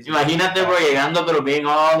go crazy. Imagínate, bro, llegando, pero being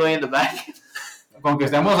all the way in the back. Con que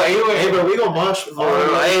estemos ahí, güey. Hey, bro, we gonna mosh. For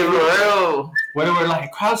real. When we're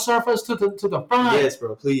like crowd surf us to the front. Yes,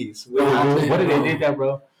 bro. Please. Bro, What did they did that,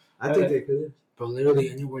 bro? I think they could. Bro, literally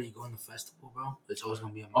anywhere you go in the festival, bro, it's always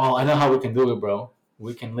gonna be a Oh, I know how we can do it, bro.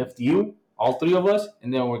 We can lift you, all three of us,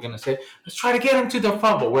 and then we're gonna say, let's try to get him to the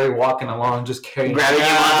front, but we're walking along, just carrying Grabbing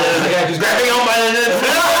him onto yeah, just grabbing him by the neck.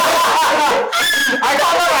 I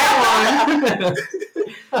got the right one.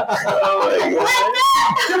 Oh my god.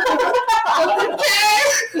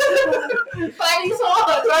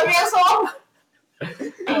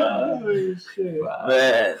 Oh shit.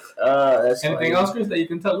 Man, that's Anything funny. else, Chris, that you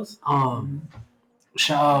can tell us?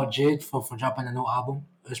 Shout out Jid for dropping a new album.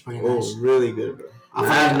 It was pretty nice. Oh, really good, bro. I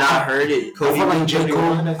have not heard it. I feel like J.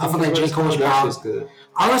 Cole. I feel like J. Cole is proud. That's good.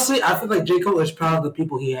 Honestly, I feel like J. Cole is proud of the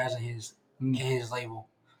people he has in his label.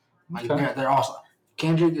 Like Okay. they're awesome.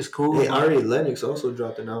 Kendrick is cool. Hey, Ari Lennox also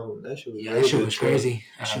dropped an album. That shit was Yeah, really that shit good, was too. crazy.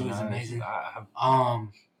 That shit was amazing.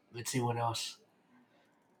 Let's see what else.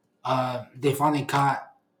 They finally caught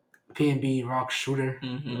P&B Rock shooter.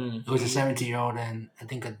 Mm-hmm. It was a 17-year-old and I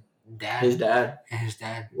think a dad. His dad. And his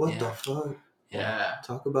dad. What yeah. the fuck? Yeah.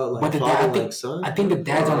 Talk about like But the dad, father, I think, like son. I think the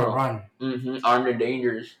dad's on the run. Mm-hmm. Armed and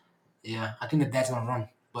Dangerous. Yeah, I think the dad's on the run,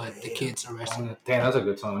 but the kid's arrested. Damn, that's a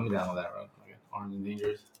good song. Let me download that, bro. Okay. Armed and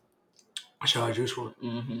Dangerous. Shout out Juice WRLD.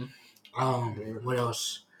 Mm-hmm. What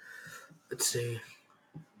else? Let's see.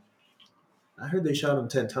 I heard they shot him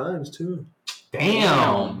 10 times too.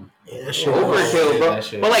 Damn. Yeah, that shit. Overkill, bro. That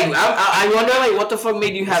shit. But like, I wonder, like, what the fuck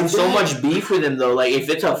made you have so much beef with him though? Like, if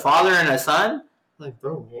it's a father and a son. Like,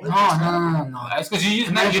 bro, what? No. That's because you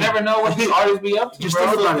never know what these artists be up to, Just bro.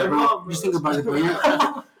 think about it, Their bro. mom, Just bro. think about it,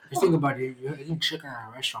 bro. Just think about it. You're eating chicken at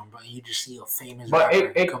a restaurant, bro, and you just see a famous But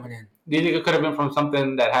rapper it- coming in. Do you think it could have been from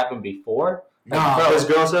something that happened before? No, This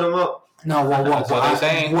girl set him up. no. That's what they're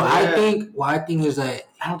saying. What Yeah. I think is that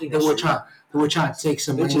I don't think they were trying to take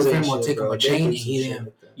some money Bitches from ain't him or shit, take him bro. a chain and They do some hit shit him.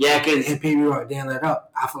 like that. Yeah, because And P.B. Rock damn that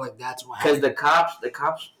up. I feel like that's what happened. the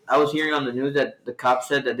cops. I was hearing on the news that the cops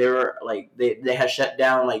said that they were like they had shut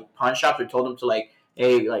down like pawn shops or told them to like,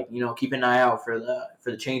 hey, like, you know, keep an eye out for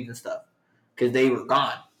the chains and stuff because they were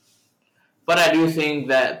gone. But I do think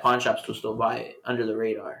that pawn shops will still buy it under the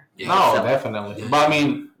radar. No, So- definitely. But I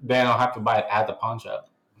mean, they don't have to buy it at the pawn shop.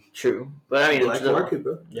 True, but I mean, Black it's still, market,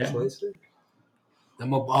 bro. Yeah. That's what it said. And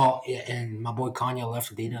my boy Kanye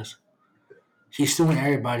left Adidas. He's suing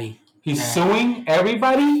everybody. He's Yeah. suing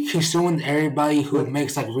everybody? He's suing everybody who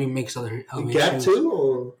makes like remakes of his Gap shoes. too,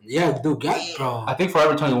 or Yeah, dude, Gap, bro. I think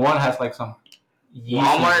Forever 21 has like some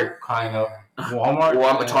Walmart? kind of Walmart.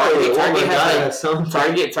 Walmart, Target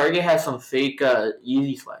Target Target has some fake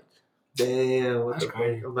Yeezy slides. Damn, what That's the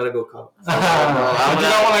crazy. fuck? I'm gonna go cop. But you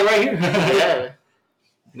got one like right here. Yeah.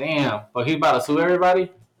 Damn, but he's about to sue everybody.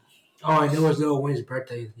 Oh, and it was Lil Wayne's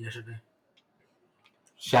birthday yesterday.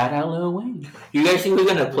 Shout out Lil Wayne. You guys think we're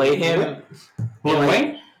gonna play him Lil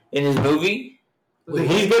Wayne? in his movie?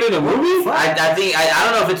 He's been in a movie? I think I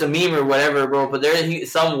don't know if it's a meme or whatever, bro. But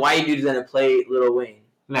some white dude's gonna play Lil Wayne.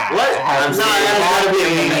 Nah. What? I'm That's gotta be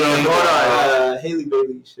a meme, bro. Hold on. Haley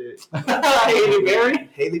Bailey shit. Halle Berry?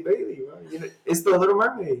 Haley Bailey, bro. You know, it's the Little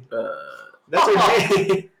Mermaid. That's Oh. her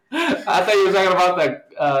name. I thought you were talking about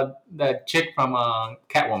that chick from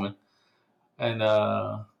Catwoman, and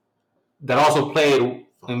that also played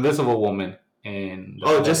Invisible Woman. And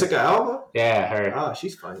Jessica Alba? Yeah, her. Ah,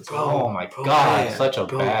 she's fine. as Bro. well. Oh my Bro, god, man. such a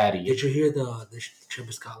Bro, baddie. did you hear the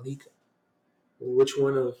Travis Scott leak Which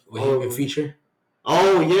one of? with him in feature?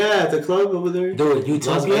 Oh yeah, the club over there. Dude,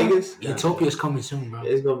 Las Vegas. Utopia is coming soon, bro.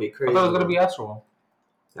 It's gonna be I crazy. thought it was gonna be Astro.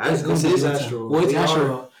 It's This gonna is be Astro. Well, it's We are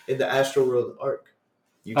Astro. in the Astro World arc.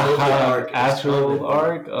 Utopia arc. is Astro coming.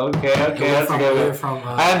 Arc. Okay, We're that's from, good. we're from,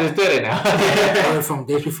 I understood it now. we're from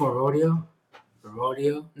Days Before Rodeo.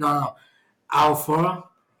 No. Alpha.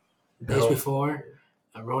 Days No. Before.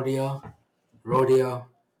 Rodeo.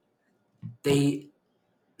 They.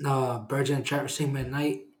 Birds and Trap Sing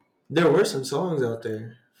Midnight. There were some songs out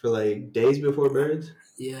there for like Days Before Birds.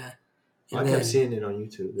 Yeah. I kept seeing it on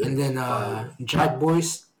YouTube. And then Fire. Jack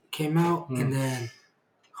Boys came out, Hmm. and then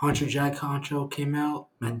 100 Jack Concho came out.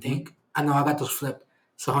 I think. I know I got those flipped.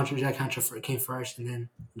 So 100 Jack Concho came first, and then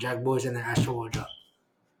Jack Boys, and then Astro World dropped.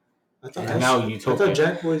 I thought And now I Utopia. thought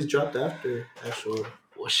Jack Boys dropped after Astro.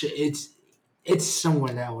 Well, shit, it's somewhere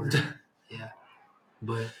in that order. Yeah,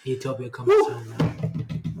 but Utopia comes soon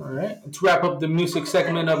now. All right. To wrap up the music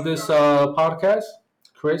segment of this podcast,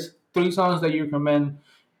 Chris, 3 songs that you recommend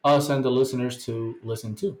us and the listeners to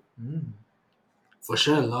listen to. For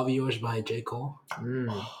sure, "Love Yours" by J. Cole.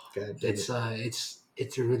 God damn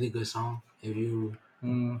It's a really good song if you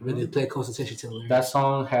really pay close attention to the lyrics. That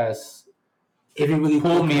song has If you really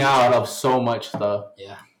pulled me out of so much stuff.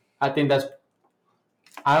 Yeah. I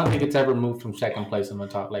don't think it's ever moved from second place in the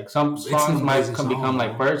top. Like some songs might become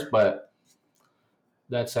like first, but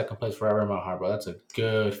that's second place forever in my heart, bro. That's a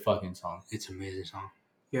good fucking song. It's an amazing song.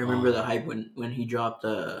 You remember the hype when he dropped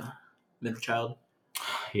Middle Child?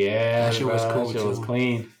 Yeah, That shit was cool, That shit was too.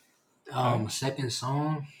 clean. Second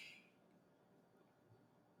song.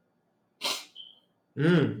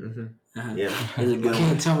 Yeah. It's a good one.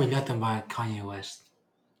 Can't tell me nothing by Kanye West.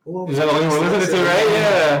 Is that the one we're listening to, right?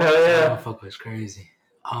 Yeah, hell That yeah. motherfucker was crazy.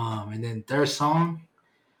 And then third song,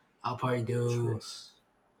 I'll probably do.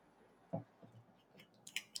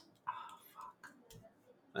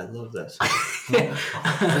 I love that song.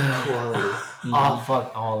 Quality. Oh,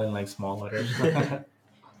 fuck. All in like small letters.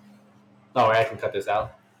 Oh, I can cut this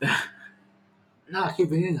out. Nah,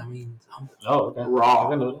 keep it in. I mean, Oh, okay. Raw.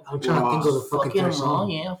 I can do it. I'm trying to think of the fucking third song.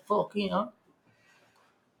 Yeah, fuck yeah.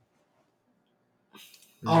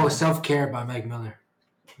 Oh, Self Care by Mac Miller.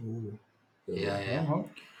 Ooh. Yeah. Uh-huh.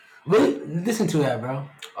 Really, listen to that, bro.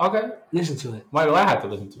 Okay. Listen to it. Why do I have to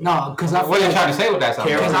listen to it? No, because I What are you trying to say with that song?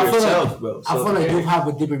 Care Because for I feel yourself, like- bro. I feel like you have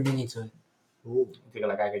a deeper meaning to it. Ooh. I feel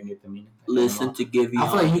like I can get the meaning. Listen to Give You I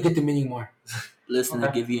feel On. like you get the meaning more. Listen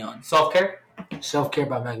Okay. to Give You On. Self-care? Self Care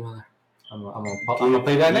by Mac Miller. I'm gonna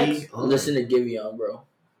play that next. Listen to Give You On, bro.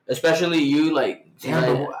 Especially you, like. Damn,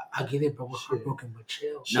 like- bro, I get it, bro. We're heartbroken, but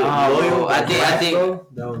chill. Shit, Nah, bro, Loyal I by think- Black,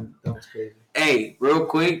 bro, that was crazy. Hey, real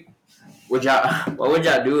quick, what would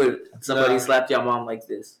y'all do if somebody slapped your mom like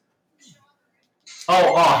this?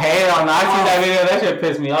 Oh, hell no. I see that video. That shit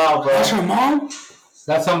pissed me off, bro. That's your mom?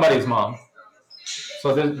 That's somebody's mom.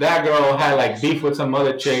 So that girl had like beef with some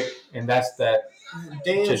other chick, and that's that.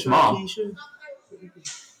 Damn, Just mom. Keisha.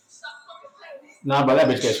 Nah, but that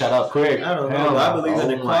bitch get shut up quick. I don't Hell know. I no. believe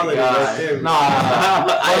in Oh my equality God. right there. Nah.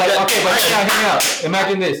 But like, okay, but hear me out.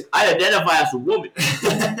 Imagine this. I identify as a woman.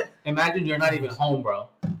 Imagine you're not even home, bro.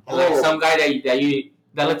 And like some guy that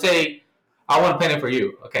let's say I want to pay it for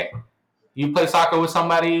you. Okay, you play soccer with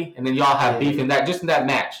somebody, and then y'all have beef in that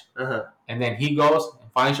match, and then he goes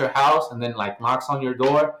and finds your house, and then like knocks on your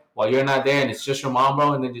door while you're not there, and it's just your mom,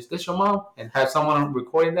 bro, and then just this your mom, and have someone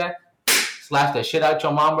recording that, slash the shit out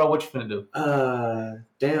your mom, bro. What you finna do?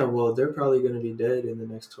 Damn. Well, they're probably gonna be dead in the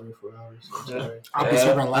next 24 hours. I'm sorry. I'll be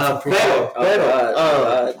serving life in prison.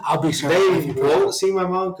 I'll be serving life They in prison. won't see my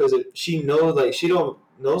mom because she knows, like, she don't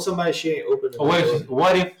know somebody. She ain't open.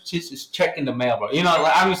 What if she's just checking the mail, bro? You know,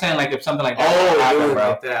 like, I'm just saying, like if something like that Oh, happen, dude, bro,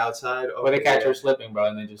 like that outside. Oh, where they catch yeah. her slipping, bro,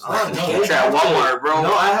 and then just Oh, like, no, Catch her at Walmart, bro.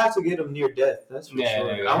 No, I have to get them near death. That's for Yeah,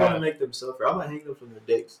 sure. yeah, I want yeah. to make them suffer. I'm gonna hang them from their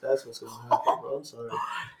dicks. That's what's gonna happen, bro. I'm sorry.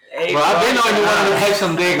 Hey, bro, I've been on you wanting to take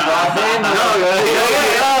some dick, bro. I've been on you.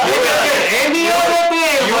 Any other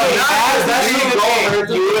thing, bro. That's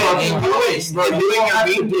Bro, you ain't got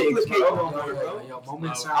mean dicks, Yo,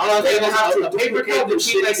 moments I don't know if they have a paper cup to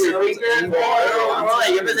keep like your finger.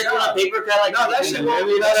 You ever take on a paper cut like No, that shit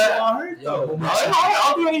won't hurt though.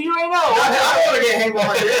 I'll do it. You ain't know. I'm gonna get hanged by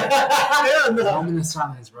my dick. Hell no. Moment in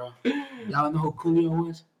silence, bro. Y'all know who Coolio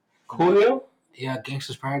was? Coolio? Yeah,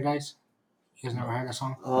 Gangsta's Paradise. You guys never heard that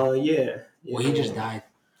song? Yeah. Well, he just died.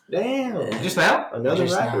 Damn. Just now? Another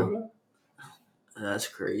Just rapper, now. bro. That's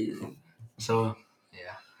crazy. So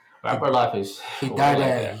Rapper life is. he died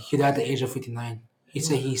at the age of 59. He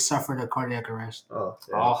said he suffered a cardiac arrest. Oh,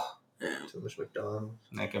 yeah. Oh, Too much McDonald's.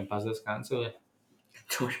 me que en paz descanse.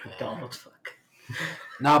 George McDonald's, fuck.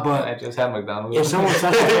 Nah, I but just had McDonald's. if someone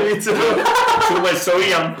sucks Too much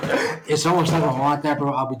sodium. if someone sucks I want that,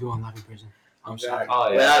 bro, I'll be doing life in prison. I'm sorry. Oh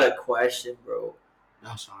yeah. Without a question, bro.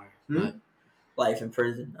 I'm sorry. Life in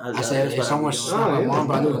prison. I said if someone sucks I want,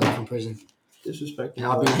 bro, I'll do life in prison. Disrespect. And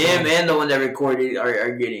I'll be Him and the one that recorded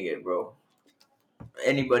are getting it, bro.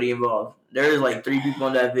 Anybody involved. There's like 3 people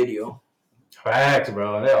in that video. Facts,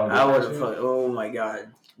 bro. I would have fucked. Oh my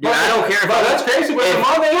god. Dude, I don't care if Bro, that's crazy, but the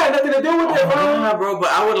mom ain't had nothing to do with it, bro. Nah, bro, but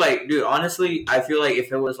I would like, dude, honestly, I feel like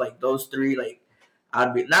if it was like those 3, like,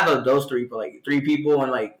 I'd be, not those 3, but like 3 people,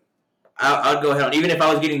 and like, I'd go ahead on, even if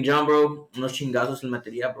I was getting jumped, bro, unos chingazos le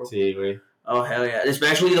metería, bro. Sí, güey. Oh, hell yeah.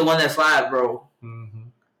 Especially the one that slapped, bro. Mm-hmm.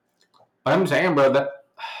 But I'm saying, bro, that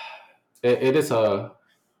it is a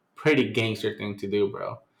pretty gangster thing to do,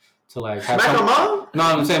 bro. To like have Smack 'em up? No,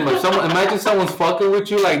 I'm saying, but imagine someone's fucking with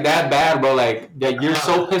you like that bad, bro. Like that you're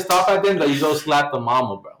so pissed off at them that you go slap the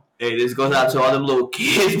mama, bro. Hey, this goes out to all them little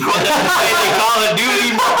kids, bro. That's playing they Call of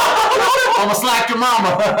Duty, bro. I'm gonna slap your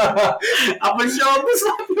mama. I'm gonna show them to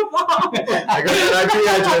slap your mom. I got that IP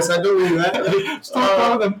address. I know where you at. Start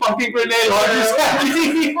throwing them fucking grenades.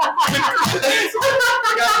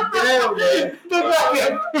 God damn, man. Oh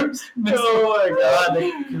my god,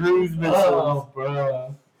 the cruise missile. Oh,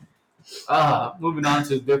 bro. Moving on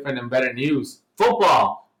to different and better news.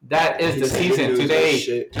 Football. That is the season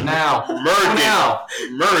today. Now,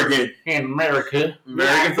 American in America.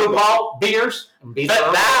 American football, beers, and beers.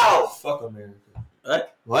 Now, Fuck America.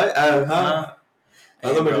 What? Huh?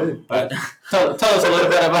 Hey, bro, but Tell us a little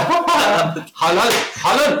bit about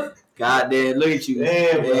Haaland. God damn, look at you.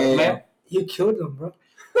 Damn, man. You killed him, bro.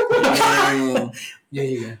 Damn. Yeah,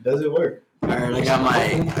 you got. Does it work? All right, I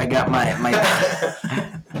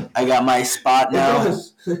got my spot now.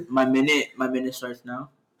 My minute starts now.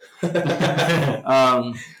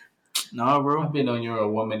 No, bro. I've been on you a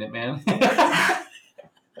 1 minute, man.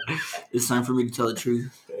 It's time for me to tell the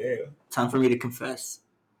truth. Damn. Time for me to confess.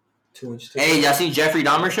 2 inch. Hey, y'all seen Jeffrey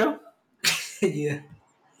Dahmer show? Yeah.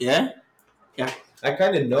 Yeah? I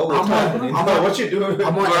kind of know what's happening. What you doing? Bro,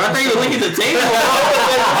 I thought you were licking the table.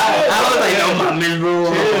 I was like, no, my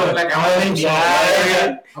miserable. Like,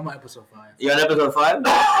 I'm on episode 5. You on episode 5? You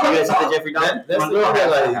guys see the Jeffrey Dahmer? That's the one that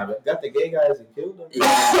like got the gay guys and killed them.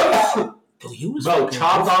 Yeah. Dude, he was bro, fucking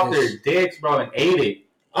chopped off ruthless. their dicks, bro, and ate it.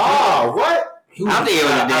 Oh, what? He I was, don't think it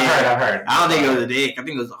was a dick. I've heard. I don't think it was a dick. I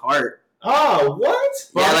think it was a heart. Oh, what?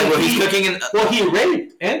 Yeah, like when he's cooking in. Well, he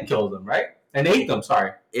raped and killed them, right? And ate them,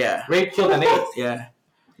 sorry. Yeah, Raped, killed, and ate. yeah.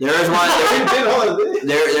 There was one. Did all of this?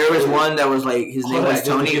 There was one that was like his name was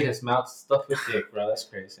Tony. Tony. Get his mouth stuffed with dick, bro. That's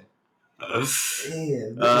crazy.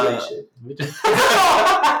 Damn, shit.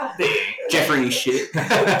 Jeffrey shit.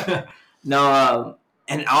 No,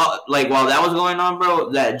 and all, like while that was going on, bro,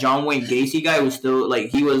 that John Wayne Gacy guy was still like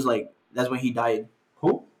he was like that's when he died.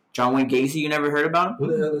 Who? John Wayne Gacy. You never heard about him? Who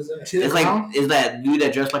the hell is that? It's like is that dude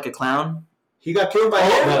that dressed like a clown? He got killed by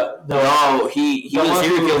him? No, he was a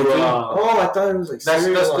serial killer too. Oh, I thought it was like that's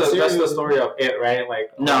serial. the story of it, right?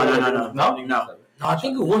 Like No. no, I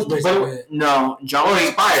think it was basically. No, John Wayne.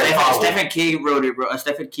 inspired. Stephen King wrote it, bro.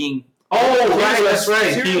 Stephen King. Oh, right, that's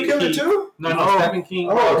right. Serial killer too? No, Stephen King.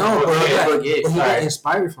 Oh, No, bro, yeah, but he got Sorry.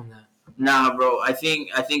 inspired from that. Nah, bro. I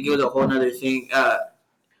think it was a whole nother thing.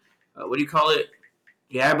 What do you call it?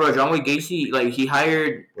 Yeah, bro. John Wayne Gacy, like he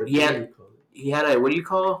hired. He had a what do you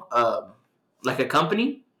call like a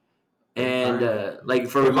company, and like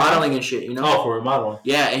for remodeling and shit. You know. Oh, for remodeling.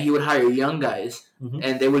 Yeah, and he would hire young guys,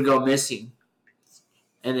 and they would go missing,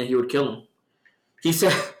 and then he would kill them. He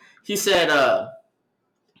said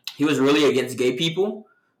he was really against gay people,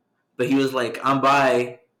 but he was like, I'm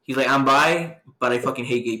bi. He's like, I'm bi, but I fucking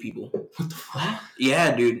hate gay people. What the fuck?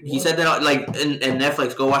 Yeah, dude. He said that like in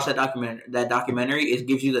Netflix. Go watch that documentary. It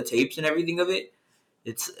gives you the tapes and everything of it.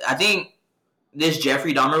 I think this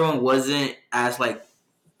Jeffrey Dahmer one wasn't as like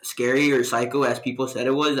scary or psycho as people said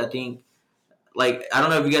it was. I think like I don't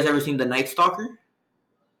know if you guys ever seen The Night Stalker.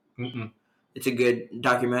 Mm-mm. It's a good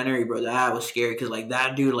documentary, bro. That was scary because like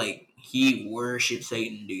that dude like he worshipped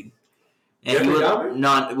Satan, dude. And Jeffrey he was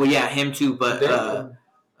Dahmer? well, yeah, him too, but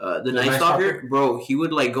the Night Stalker, bro, he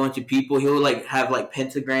would like go into people. He would like have like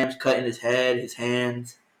pentagrams cut in his head, his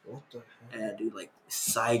hands. What the hell? Yeah, dude, like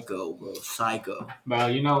psycho, bro, psycho. Bro,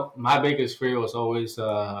 you know, my biggest fear was always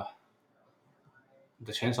the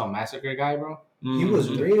Chainsaw Massacre guy, bro. He was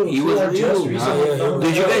Mhm. real. He was real. Yeah.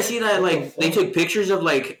 Did you guys see that? Like they took pictures of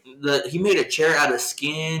like he made a chair out of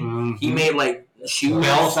skin. Mm-hmm. He made like shoes.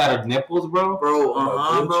 Bells out of nipples, bro.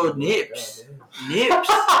 Bro, bro, nips.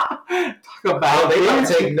 Talk about They it.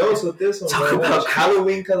 gotta take notes with this one. Talk Bro. about-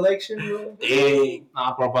 Halloween collection, bro. Hey,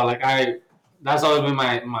 Nah, bro, but like that's always been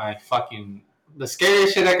my fucking the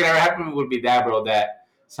scariest shit that could ever happen would be that, bro. That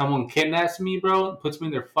someone kidnaps me, bro, puts me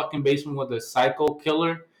in their fucking basement with a psycho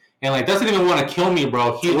killer, and like doesn't even want to kill me,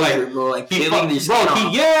 bro. He like bro, like he peeling these bro. skin He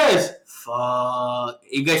off. yes. Fuck.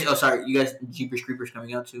 You guys. Oh, sorry. You guys. Jeepers Creepers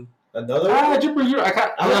coming out too. Another Ah, one? Jupiter, the the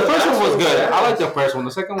first one was last good. one, I like the first one.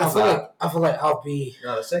 The second one was I feel like I'll be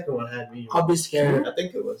No, the second one had me. scared. I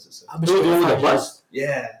think it was the second. I'll be Dude, scared. with the if I bus?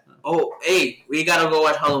 Yeah. Oh, hey, we gotta go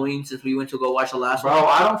watch Halloween since we went to go watch the last Bro, one.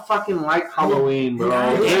 I don't fucking like Halloween, bro. Yeah,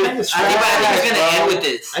 I think we're gonna end with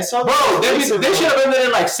this. I saw Bro, they should have been there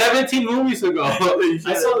like 17 movies ago. I saw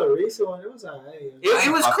the recent one. It was alright.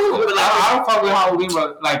 It was cool, but like, I don't fuck with Halloween,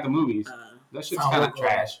 but like the movies. That shit's kind of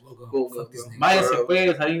trash. We'll go. We'll Fuck go, this bro. nigga. Váyase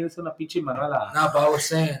pues, ahí es una pinche manuela. Nah, but I was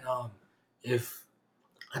saying, if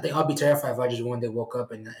I think I'll be terrified if I just one day woke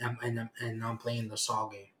up and I'm playing the Saw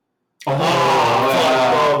game.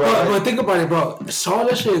 But think about it, bro. Saul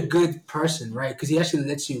is actually a good person, right? Because he actually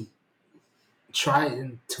lets you try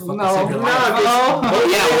and to fucking save your life.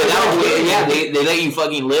 They let you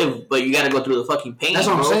fucking live, but you gotta go through the fucking pain. That's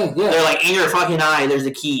what I'm saying. Yeah, they're like in your fucking eye. There's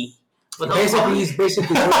a key. He's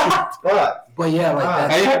basically. But yeah, like that.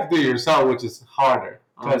 Now you have to do it yourself, which is harder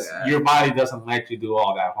because your body doesn't let you do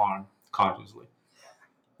all that harm consciously.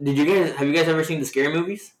 Have you guys ever seen the scary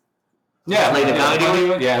movies? Yeah, like the comedy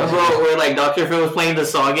one? Yeah. Where like Dr. Phil was playing the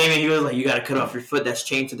Saw game and he was like, you gotta cut off your foot that's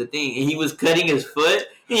chained to the thing. And he was cutting his foot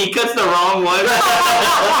and he cuts the wrong one.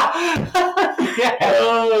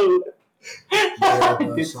 I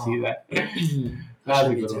did see that.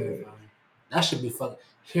 That should be fucking.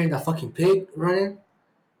 Hearing that fucking pig running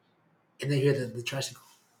and then hear the tricycle.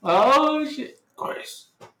 Oh, shit. Chris.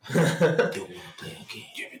 You don't want to play a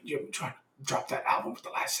game. You've been trying to drop that album for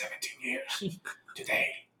the last 17 years.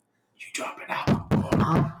 Today, you drop an album.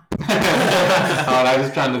 I was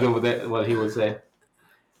just trying to do what he would say.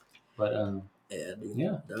 But, yeah, dude.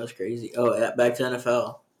 Yeah. That was crazy. Oh, back to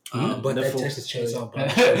NFL. But that Texas Chainsaw, bro.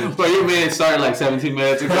 But you mean it started like 17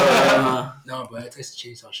 minutes ago? No, but that Texas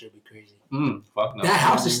Chainsaw should be crazy. Fuck no. That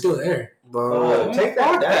house is still there. Bro. Take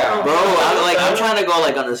that down. Bro, I'm trying to go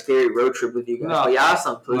like on a scary road trip with you guys. No. But y'all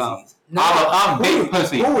some pussies. No. I'm big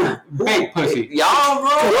pussy. Big pussy. Y'all, bro.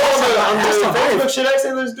 That's the Facebook shit I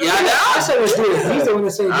said let's do it. Yeah, I said let's do it. He's the one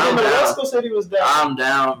that said Roscoe said he was down. I'm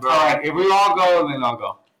down, bro. Alright, if we all go, then I'll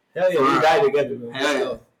go. Hell yeah, we die together, man. Hell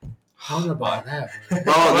yeah. I don't know about that, bro.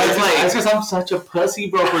 Bro, That's because I'm such a pussy,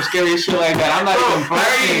 bro, for scary shit like that. I'm not even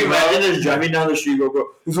pussy, bro. Imagine just driving down the street, bro.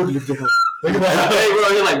 He's looking at the house. Look at that. Hey, bro,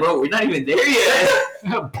 you're like, bro, we're not even there yet.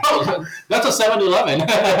 Bro, that's a 7-Eleven.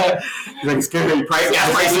 Like, scary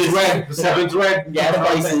gas prices. Red. The 7's red. Gas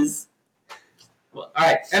prices. Well, all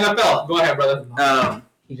right, NFL. Go ahead, brother.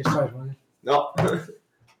 He just started running. No.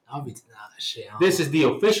 I'll be shit. This is the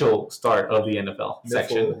official start of the NFL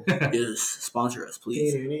section. Yes, sponsor us,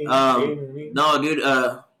 please. No, dude.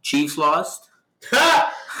 Chiefs lost.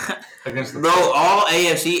 Against the Bro, all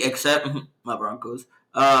AFC except my Broncos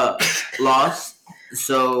lost.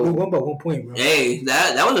 So we won by 1 point, bro. hey,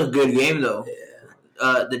 that was a good game though.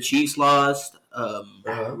 Yeah. The Chiefs lost.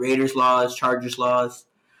 Raiders lost. Chargers lost.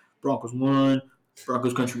 Broncos won.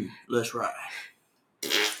 Broncos country. Let's ride.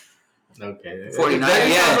 Okay. 49.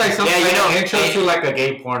 That sounds like something intro and, to like a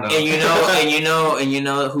gay porno. And you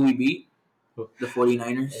know who we beat? The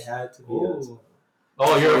 49ers. It had to be us.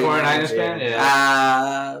 Oh, you're a 49ers fan?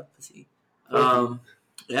 Yeah. Let's see.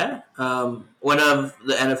 Yeah. One of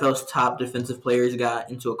the NFL's top defensive players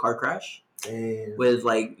got into a car crash with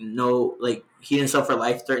he didn't suffer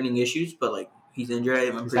life-threatening issues, but he's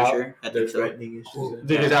injured. I'm pretty sure. I think so.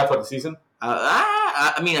 Did he out for the season?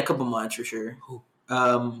 I mean, a couple months for sure. Who?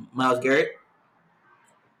 Miles Garrett.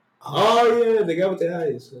 Oh yeah, the guy with the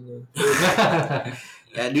eyes.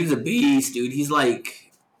 Yeah, dude's a beast, dude. He's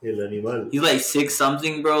like 6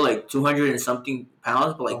 something, bro. Like 200 and something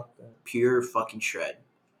pounds, but pure fucking shred.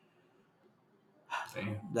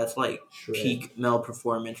 Damn. That's peak male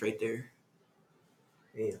performance right there.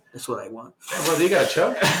 Yeah. That's what I want. Well, you got a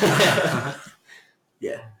choke?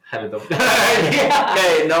 Yeah. Had it though.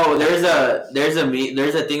 Hey, no, there's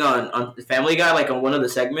a thing on Family Guy, like on one of the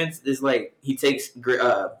segments. Is he takes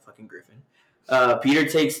fucking Griffin. Peter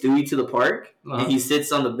takes Stewie to the park and he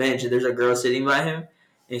sits on the bench and there's a girl sitting by him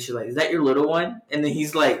and she's like, "Is that your little one?" And then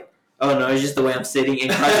he's like, "Oh no, it's just the way I'm sitting,"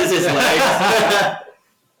 and crosses his legs.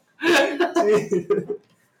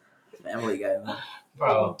 Family Guy, man.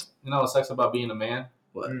 Bro, you know what sucks about being a man?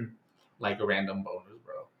 What? Like a random bonus,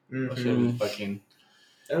 bro. That shit Mm-hmm. is fucking.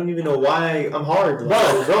 I don't even know why I'm hard. Bro,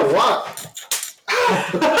 what?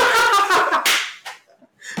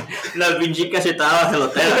 La pinche cachetada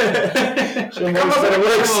gelotera. Te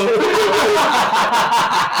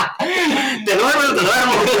duermo.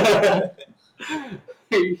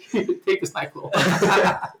 Take this NyQuil.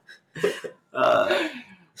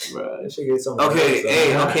 Bro, that shit gets so Okay,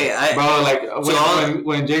 Bro,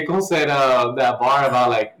 when J. Cole said that bar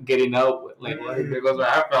about getting up, there goes where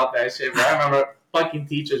I felt that shit. Bro, I remember fucking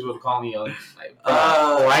teachers would call me right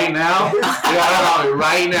now. You gotta call me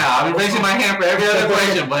right now. I've been raising my hand for every other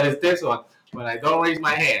question, but it's this one. When I don't raise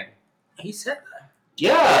my hand. He said that.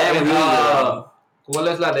 Yeah. ¿Cuál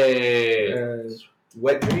es la de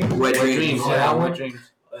Wet Dreams? Wet Dreams. Oh, that one?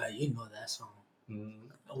 Dreams. You know that song.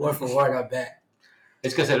 Word for word, I bet.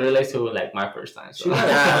 It's because it relates to like my first time. So. She had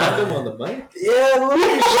a condom on the mic. Yeah, look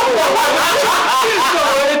at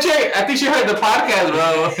I think she heard the podcast,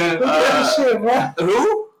 bro. Look at this shit, bro.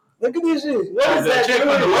 Who? Look at this shit. What is that? Chick Doing?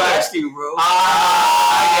 from the Who mic. asked you, bro?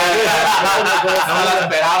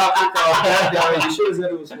 You should have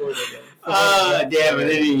said it was Florida. Damn, I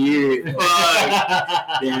didn't hear it.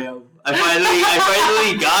 Fuck. Damn. I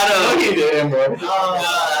finally got him. No, you didn't, bro.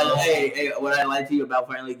 Hey, what I lied to you about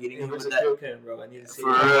finally getting It him was with a that. kill cam, bro. I need to see For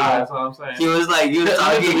it. real. That's what I'm saying. He was talking, he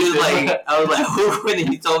was like, I was like, who? And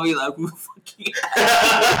he told me, like, who fucking.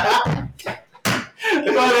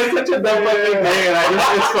 Bro, that's such a dumb fucking thing, and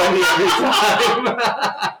it's funny every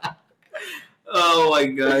time. Oh my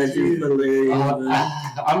gosh, it's hilarious. Man.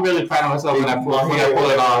 I'm really proud of myself when I pull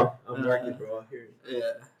it off. I'm working, bro. I'll hear it.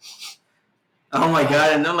 Yeah. Oh my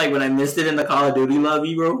god, and then like when I missed it in the Call of Duty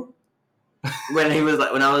lobby, bro. When I was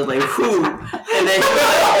like, who? And then he was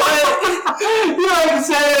like, what? You like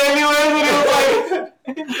said it anyway, and it was like,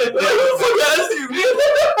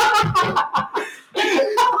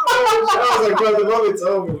 I was like, bro, the moment's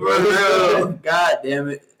over, bro. God damn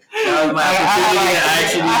it. That was my I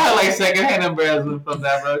opportunity had like secondhand embarrassment from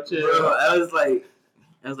that, bro. Chill. Bro, I was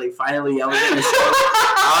like, finally, I was gonna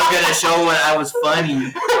show when I was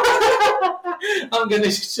funny. I'm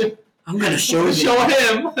gonna show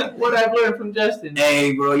him what I've learned from Justin.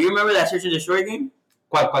 Hey, bro, you remember that Search and Destroy game?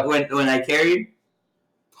 When I carried?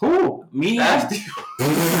 Who? Me? That's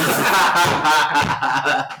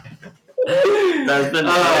been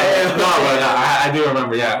I do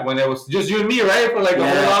remember, yeah. When it was just you and me, right? For like the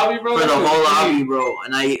whole lobby, bro? For the whole lobby, bro.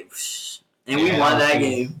 And we won that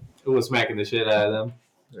game. It was smacking the shit out of them.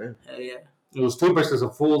 Hell yeah. It was 2 versus a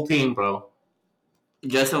full team, bro.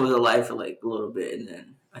 Justin was alive for like a little bit, and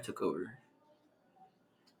then I took over.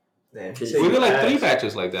 Man, We did like 3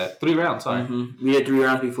 matches like that. 3 rounds, sorry. Mm-hmm. We did 3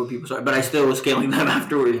 rounds before people started, but I still was scaling them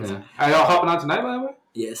afterwards. Yeah. Are y'all hopping on tonight, by the way?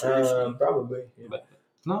 Yes, Probably. Yeah.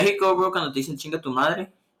 No. México, bro, cuando te dicen chinga tu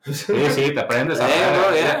madre. Sí, te aprendes. Yeah,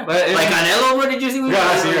 bro, yeah. But Like Canelo, bro, did you see what Yeah,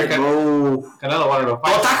 I see it. Bro. Canelo wanted to Don't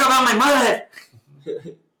fight. talk about my mother.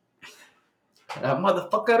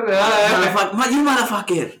 Motherfucker. You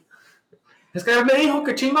motherfucker. Es que me dijo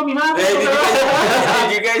que chingo a mi madre. Hey,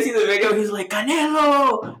 did you guys see the video? He's like,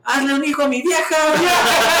 Canelo, hazle un hijo a mi vieja.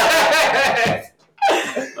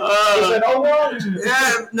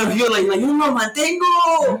 Yeah, no, he was like, yo lo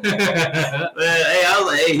mantengo. Hey, I was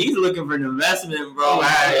like, hey, he's looking for an investment, bro.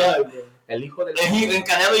 El hijo del... And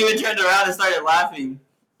Canelo even turned around and started laughing.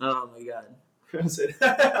 Oh my god. I said,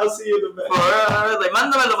 I'll see you in the back. I was like,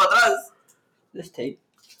 mándamelo para atrás. This tape.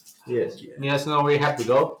 Yes. You guys know where you have to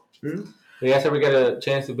go? Hmm? If you guys ever get a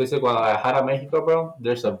chance to visit Guadalajara, Mexico, bro,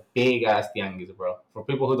 there's a big-ass tianguis, bro. For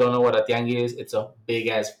people who don't know what a tianguis is, it's a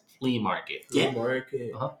big-ass flea market. Yeah.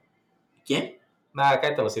 Market. ¿Quién? Nah,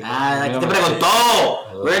 cállate los hijos. ¿Qué te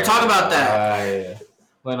preguntó? We're going to talk about that.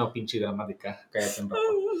 Bueno, pinche dramática. Cállate un rato.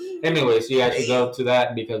 Anyways, you guys should go to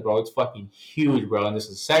that because, bro, it's fucking huge, bro. And this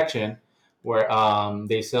is a section where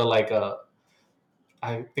they sell like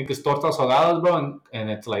I think it's tortas ahogadas, bro, and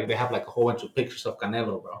it's like they have like a whole bunch of pictures of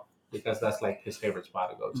Canelo, bro, because that's like his favorite spot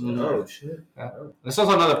to go to. Oh, shit. Yeah. There's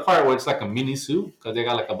also another part where it's like a mini zoo because they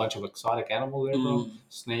got like a bunch of exotic animals there, bro.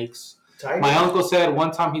 Snakes. Tiger. My uncle said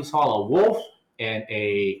one time he saw a wolf and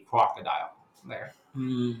a crocodile there.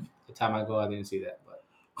 The time I go, I didn't see that, but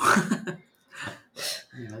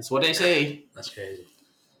that's what they say. That's crazy.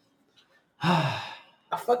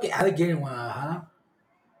 A fucking alligator in Guadalajara?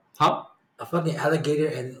 Huh? A fucking alligator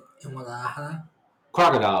in Guadalajara?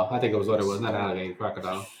 Crocodile. I think it was what it was, not alligator,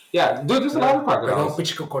 crocodile. Yeah, dude, there's a lot of Perdón, crocodiles.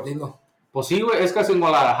 pinche cocodrilo. Pues sí, güey, es que en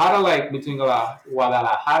Guadalajara, like, between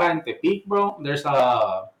Guadalajara and Tepic, bro, there's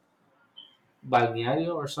a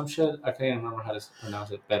balneario or some shit. I can't even remember how to pronounce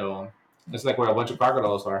it, but it's like where a bunch of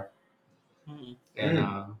crocodiles are. And,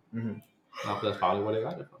 no, that's probably where they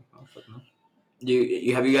got it from. I don't fucking know.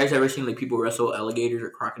 Have you guys ever seen like people wrestle alligators or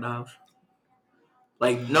crocodiles?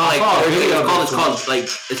 Like no, I like saw a video it's called like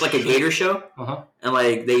it's like a gator show, and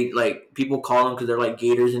like they like people call them because they're like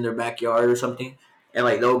gators in their backyard or something, and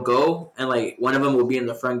like they'll go and like one of them will be in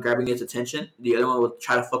the front grabbing its attention, the other one will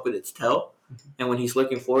try to fuck with its tail, and when he's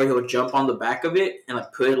looking forward, he'll jump on the back of it and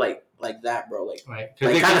like put it like that, bro, like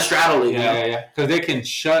kind of straddle it, yeah, because they can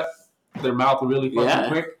shut their mouth really fucking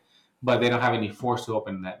quick. But they don't have any force to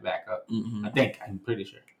open that back up. I think. I'm pretty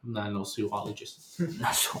sure. I'm not no zoologist.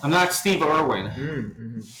 I'm not Steve Irwin.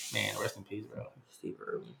 Man, rest in peace, bro. Steve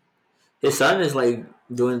Irwin. His son is like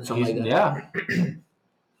doing something like that. Yeah.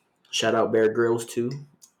 Shout out Bear Grylls too.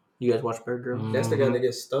 You guys watch Bear Grylls? That's the guy that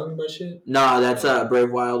gets stung by shit? Nah, that's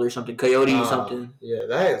Brave Wild or something. Coyote or something. Yeah,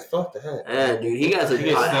 that is fuck that. Yeah, dude, he got He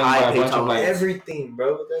gets stung by high a pay bunch of, tolerance. like, Everything,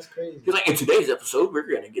 bro. That's crazy. He's like, in today's episode, we're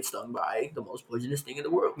gonna get stung by the most poisonous thing in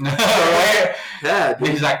the world. Right? Yeah, dude.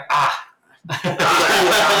 He's like, But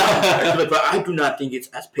I do not think it's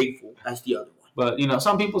as painful as the other one. But you know,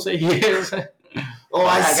 some people say he is. Oh,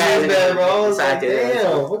 I seen that, bro. I was like, Exactly.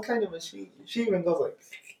 damn, what kind of machine? She even goes like,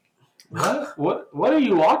 What are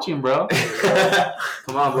you watching, bro?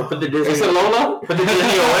 Come on, bro. Put the Disney. Is it Lola? Put the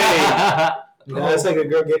Disney away. no, it's like a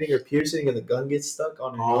girl getting her piercing and the gun gets stuck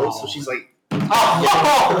on her nose, so she's like,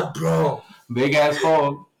 Oh, bro. big ass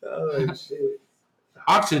hole. Oh, shit.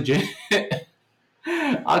 Oxygen.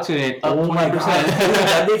 Oxygen up 20%. Oh my god, dude,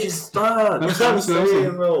 that bitch is stuck. That's what I'm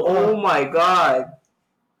saying, bro. Oh my god,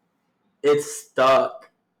 it's stuck.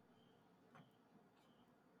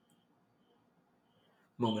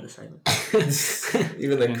 Moment of silence.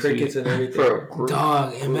 Even the crickets and everything. For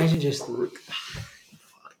Dog, imagine just That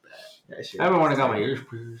shit. I remember when I got my ears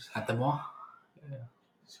pierced. at the mall. I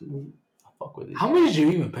fuck with it. How much did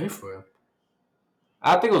you even pay for him?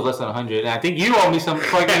 I think it was less than 100. And I think you owe me some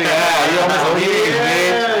fucking. You owe me some years,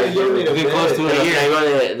 man. you owe me the It's been close to a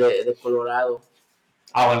year. the Colorado.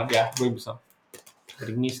 I want, yeah, bring me some.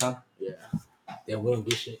 Bring me some. Yeah. They wouldn't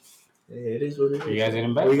get shit. Yeah, it is what it is. You guys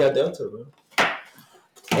didn't bet? We got Delta, bro.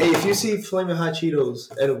 Hey, if you see Flaming Hot Cheetos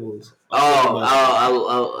edibles,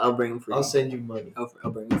 I'll bring them for you. I'll send you money. I'll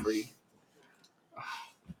bring them for you.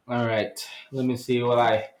 All right. Let me see what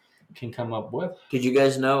I can come up with. Did you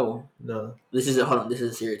guys know? No, This is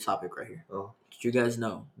a serious topic right here. Oh. Did you guys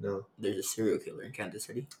know no. there's a serial killer in Kansas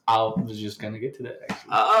City? I was just going to get to that, actually.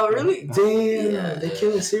 Oh, really? Damn, Yeah. they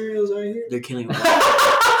killing cereals right here. They're killing them.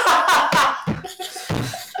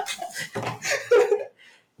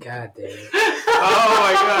 God damn. Oh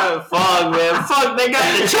my god! Fuck, man! Fuck! They got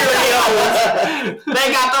the Cheerios. They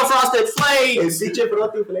got the Frosted Flakes. Sí, che,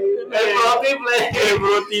 proti flavor. El Frosty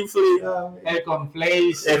Flakes. El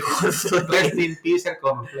Conflace. Rest in peace, El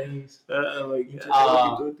Conflace. Oh my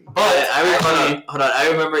god! But Hold on. I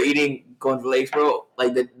remember eating cornflakes, bro.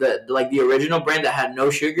 Like the original brand that had no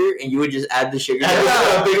sugar, and you would just add the sugar.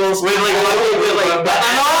 Yeah, big old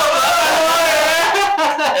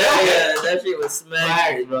Yeah, that shit was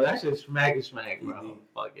smack, bro. That shit's smack, bro.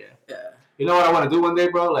 Fuck yeah. Yeah. You know what I want to do one day,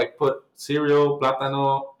 bro? Like put cereal,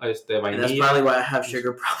 plátano, vainilla. And that's probably why I have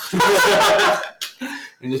sugar problems.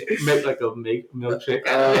 And just make like a milkshake.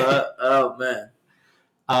 Oh man.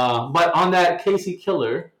 But on that K.C.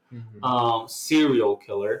 Killer, Cereal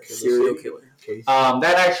Killer. Serial killer.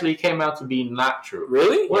 That actually came out to be not true.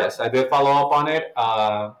 Really? Yes, I did follow up on it.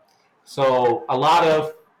 So a lot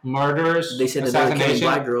of murders, They said that they were killing assassinations,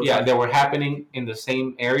 black girls. yeah, they were happening in the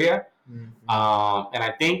same area. And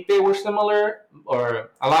I think they were similar, or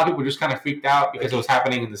a lot of people just kind of freaked out because it was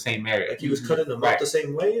happening in the same area. Like he was cutting them Right. up the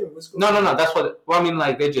same way? Or what's going No. That's what. Well, I mean,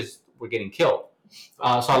 like they just were getting killed.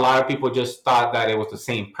 So a lot of people just thought that it was the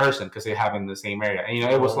same person because they happened in the same area. And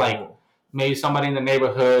it was like maybe somebody in the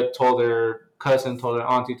neighborhood told their cousin, told their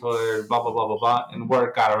auntie, told their blah blah blah blah blah, and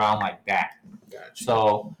word got around like that. Gotcha.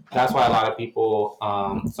 So that's why a lot of people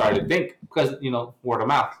started to think because word of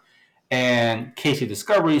mouth. And K.C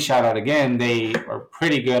Discovery, shout out again. They are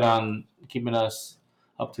pretty good on keeping us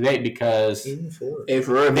up to date because Even for Hey,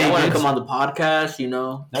 for real, if They they want to did- come on the podcast,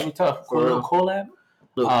 that'd be tough. For real. Collab.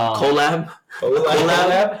 look, Um, collab,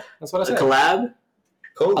 Collab. That's what I a said. collab.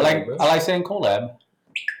 I like saying collab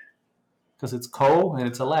because it's co and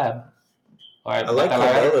it's a lab. All right, I like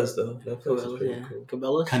that. Cabela's though. That place is Cabela's, pretty yeah. cool.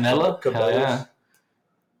 Cabela's. Canela. Hell Cabela's. yeah.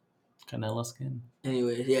 Canela skin.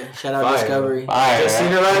 Anyways, yeah. Shout out Fire. Discovery. Fire, Just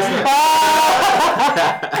seen it last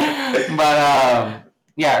But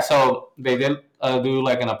yeah, so they did do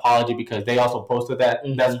like an apology because they also posted that.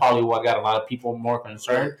 Mhm. That's probably what got a lot of people more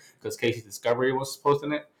concerned because K.C Discovery was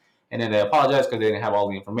posting it, and then they apologized because they didn't have all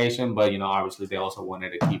the information. But obviously they also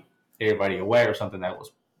wanted to keep everybody aware of something that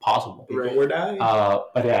was possible. People were dying.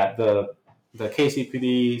 But yeah, the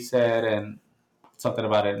KCPD said and something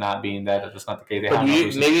about it not being that it's not the case. They But have do no you,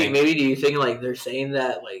 reason to maybe think. maybe do you think like they're saying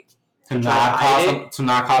that like to try to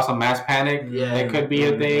not cause a mass panic. Yeah. It could be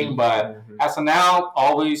a thing, but as of now,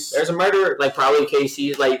 always There's a murderer. like probably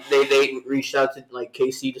KC like they reached out to like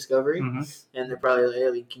KC Discovery Mhm. and they're probably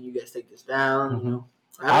like, hey, can you guys take this down? Mhm.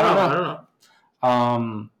 I don't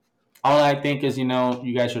know. All I think is, you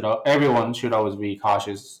guys everyone should always be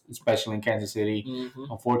cautious, especially in Kansas City. Mhm.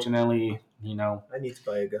 Unfortunately, I need to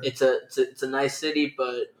buy a gun. It's a nice city,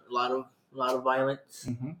 but a lot of violence.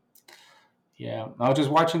 Mhm. Yeah, I was just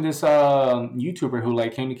watching this YouTuber who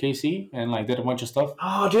came to KC and did a bunch of stuff.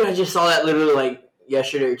 Oh, dude, I just saw that literally like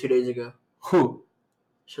yesterday or 2 days ago. Who?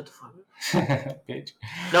 Shut the fuck up. Bitch.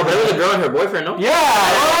 No, but it was a girl and her boyfriend, no? Yeah.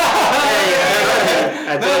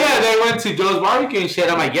 Yeah, they went to Joe's barbecue and shit.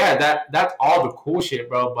 I'm like, yeah, that's all the cool shit,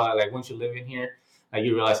 bro. But like once you live in here, like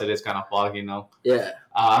you realize that it's kind of fog, you know. Yeah.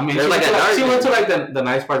 I mean, she like went to like the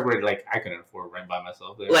nice part where like I couldn't afford rent by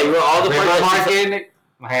myself. There. Like all the parts market.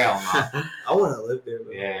 Hell no. I want to live there,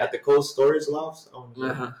 bro. Yeah. At the cold storage lofts.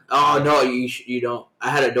 Oh no, you don't. I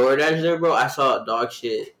had a DoorDash there, bro. I saw dog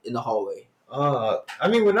shit in the hallway. I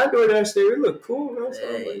mean, when I DoorDash there, it looked cool, bro. So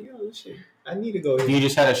I'm like, yo, this shit. I need to go here. You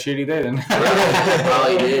just had a shitty day then.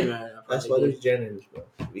 Probably did, man. That's why there's janitors, bro.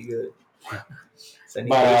 Be good.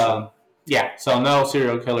 But yeah, so no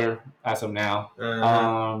serial killer as of now.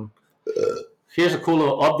 Here's a cool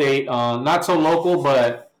little update. Not so local,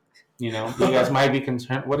 but you know, you guys might be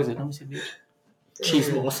concerned. What is it? Let me see.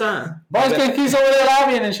 Chismosa. Boys can keep over there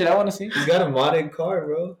lobbying and shit. I want to see. He's got a modded car,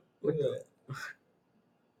 bro. Look at that.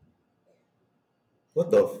 What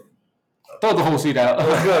the? Throw the whole seat out.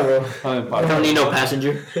 What's good, bro? I don't need no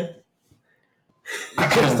passenger.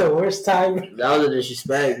 It's the worst time. That was a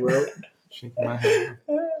disrespect, bro. Shaking my head.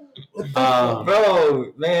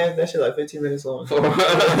 Bro, man, that shit like 15 minutes long.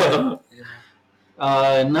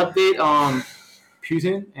 An update on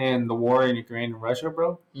Putin and the war in Ukraine and Russia,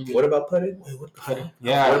 bro. What about pudding? Wait, what the fuck?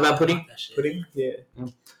 Yeah. What about pudding? Pudding? Yeah.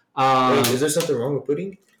 Wait, is there something wrong with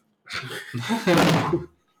pudding?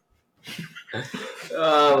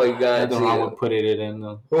 Oh my god. I don't know what put it in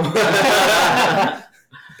though.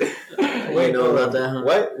 Wait, know about that, huh?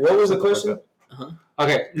 What was the question?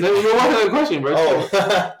 Okay, no, you wanted the question, bro. Oh.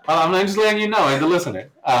 I'm just letting you know and the listener.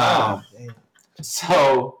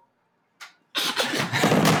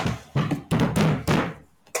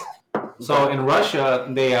 So in Russia,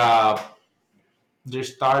 they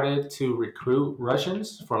started to recruit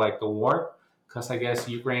Russians for like the war, because I guess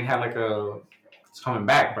Ukraine had like it's coming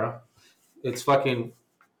back, bro. It's fucking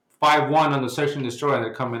 5-1 on the search and destroy, and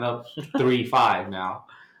they're coming up 3-5 now.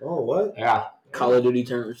 Oh, what? Yeah. Call of Duty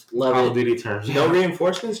terms. Love Call it. of Duty terms. No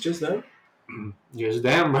reinforcements, just them? Just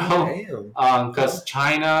them, bro. Damn. Because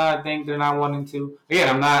China, I think they're not wanting to. Again,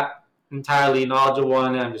 I'm not entirely knowledgeable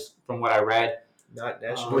on it. I'm just from what I read. Not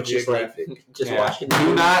National Which is like Geographic. just watching.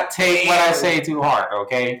 Do not take what I say too hard,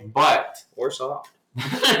 okay? But Or soft.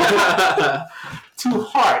 too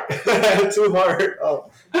hard. Too hard. Oh.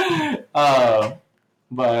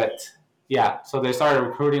 But yeah, so they started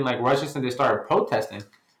recruiting like Russians and they started protesting.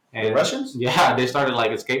 And the Russians? Yeah, they started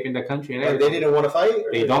like escaping the country and everything. They didn't want to fight?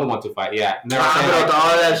 They don't want to fight. Yeah, and they're All saying,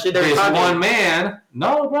 that shit there's one man.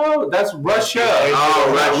 No, bro, that's Russia.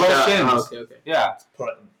 Oh, Russia. Russians. Oh, okay. Yeah.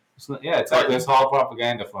 It's like this all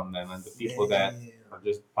propaganda from them and the people that are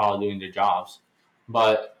just probably doing their jobs.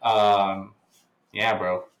 But yeah,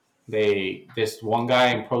 bro, this one guy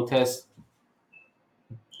in protest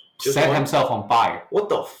set himself on fire. What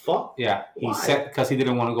the fuck? Yeah, he said because he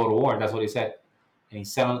didn't want to go to war. That's what he said, and he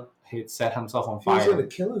set himself on fire. He was gonna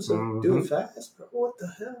kill himself. Do it fast, bro. What the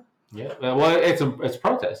hell? Yeah, well, it's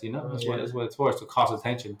protest, you know. That's what it's for. It's to cause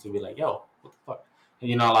attention to be like, yo, what the fuck? And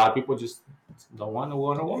you know, a lot of people just don't want to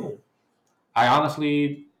go to war. I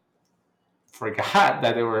honestly forgot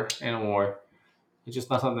that they were in a war. It's just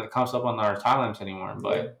not something that comes up on our timelines anymore.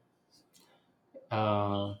 But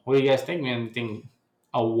what do you guys think, man? Think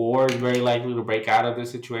a war is very likely to break out of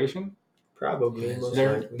this situation? Probably.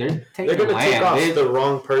 They're taking gonna land. take off the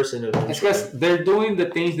wrong person. It's because they're doing the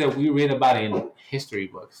things that we read about in history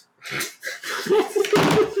books.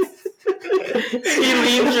 He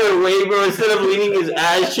leans your way, bro, instead of leaning his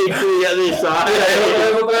ass cheek to the other side.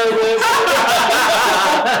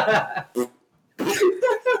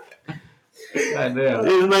 God damn.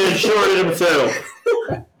 This man shorted himself.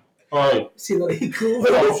 Alright. See, like, cool.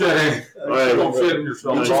 Don't fit in. Alright. Don't fit in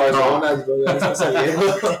yourself. Alright.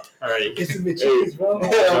 Alright. It's the McChickens, bro.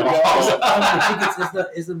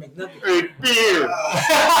 It's the McNuggets. Hey, Peter.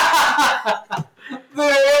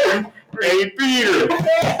 Hey, Peter.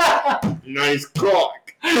 Nice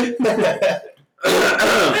cock.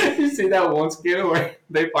 You see that one skit where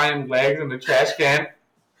they find legs in the trash can?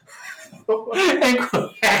 And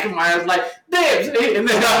Quagmire's like, dibs! And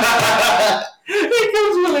then he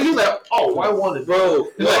comes with it, he's like, oh, I want it, bro.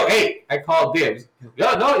 He's like, hey, I called dibs.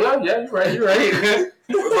 Yeah, you're right.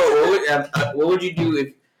 Bro, what would you do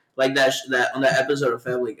if, like that on that episode of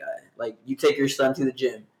Family Guy, like you take your son to the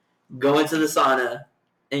gym, go into the sauna,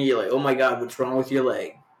 and you're like, oh my god, what's wrong with your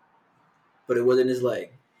leg? But it wasn't his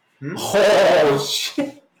leg. Oh,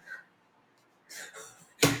 shit.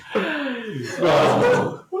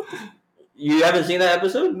 Oh. You haven't seen that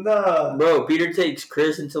episode? Nah. Bro, Peter takes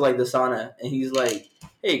Chris into like the sauna, and he's like,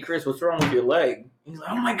 hey, Chris, what's wrong with your leg? He's like,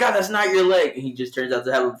 oh my god, that's not your leg. And he just turns out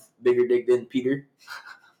to have a bigger dick than Peter.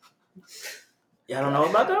 Y'all don't know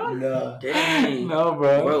about that one? No. Dang. No,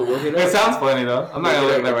 bro. Bro, look it It up. sounds funny though. I'm not gonna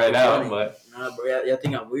look it up right now, but. Nah, bro, y'all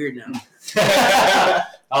think I'm weird now.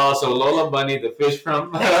 Oh, so Lola Bunny, the fish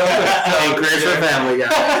from. Hey, Chris, for Family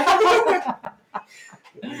Guy.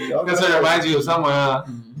 Because it reminds you of someone, huh?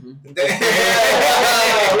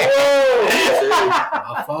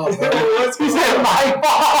 My fault, bro. He said my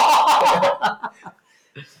fault.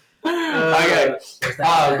 Okay.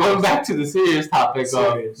 Going back to the serious topic,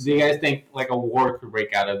 do you guys think like a war could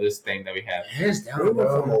break out of this thing that we have? Hands down, We went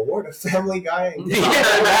from bro. a war to Family Guy. And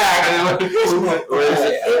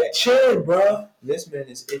Chill, bro. this man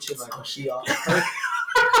is itching like a she off.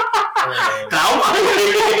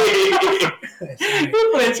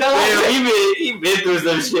 He been through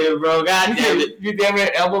some shit, bro. God damn it. You damn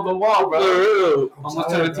near elbowed the wall, bro. Almost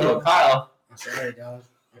turned into a Kyle. I'm sorry, dog.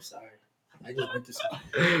 I'm sorry. I just went to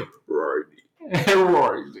some. Rory.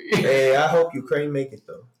 Hey, I hope Ukraine make it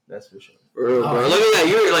though. That's for sure. Bro, look at that.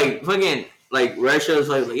 You were like fucking like Russia's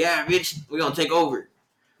like yeah, bitch, we're gonna take over.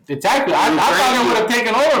 Exactly. I thought it would have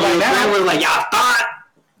taken over by now. Ukraine was like, y'all thought.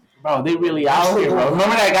 Bro, they really out here, bro.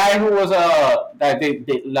 Remember that guy who was that they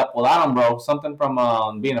la apodaron, bro? Something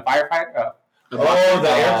from being a firefighter. The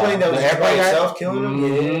airplane that was the airplane by guy? itself killing him.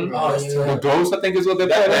 Mm-hmm. Oh, The ghost, I think, is what they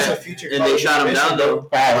put. That's a future. And they shot him down though.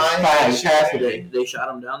 Facts. They shot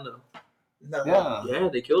him down though. No. Yeah. Yeah,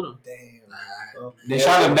 they killed him. Damn. They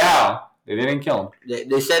shot him down. They didn't kill him.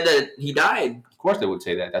 They said that he died. Of course, they would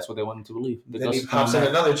say that. That's what they wanted to believe. The Then ghost he is coming pops in back.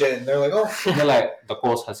 another jet, and they're like, "Oh, They're like, the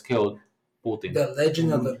ghost has killed Putin. The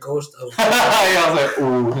Legend of the Ghost of. Yeah, I was like,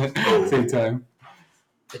 ooh, same time.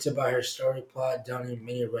 It's about her story plot downing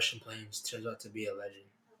many Russian planes. Turns out to be a legend.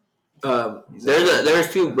 There's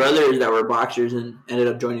two brothers that were boxers and ended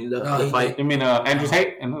up joining the fight. You mean Andrew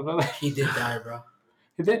Tate and his brother? He did die, bro.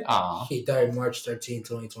 He did? Aw. He died March 13,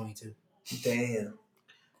 2022. damn."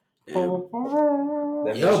 Yo,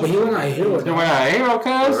 but he went out a hero. You went out a hero,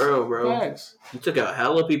 cuz? Bro. Facts. He took out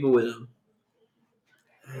hella people with him.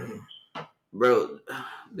 Bro,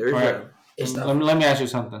 there's Right. Let me ask you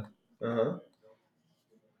something. Uh-huh.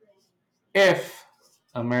 If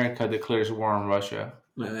America declares war on Russia,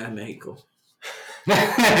 Mexico.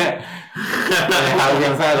 how we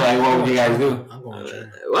gonna say, like, what would you guys do? I'm going to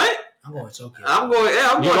China. What? I'm going to Tokyo. I'm going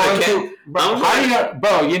to Bro,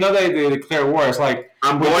 bro, you know they declare war. It's like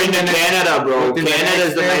I'm going to Canada, bro.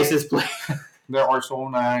 Canada's the nicest place. They are so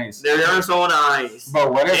nice. They're so nice.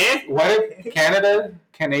 But what if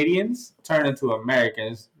Canadians turn into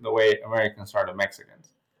Americans the way Americans are to Mexicans?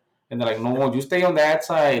 And they're like, no, you stay on that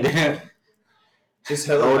side. Just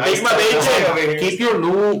hello. Take my bacon. Keep your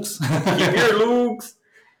nukes. Keep your looks.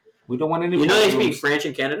 We don't want any. You know they nukes. speak French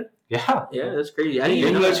in Canada? Yeah. Yeah, that's crazy. I didn't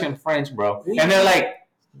even know English that. and French, bro. And they're like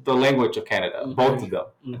the language of Canada, both of them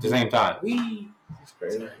at the same time. It's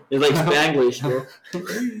crazy. It's like Spanglish, bro.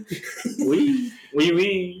 Oui.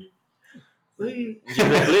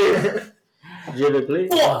 Je le play.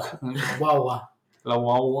 Fuck. Wow. La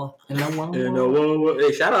Wawa.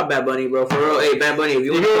 Hey, shout out Bad Bunny, bro. For real. Hey, Bad Bunny, if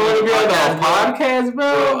you want to be on the podcast,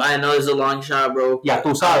 bro, bro? I know this is a long shot, bro. Yeah,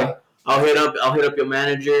 tú sabes. I'll hit up your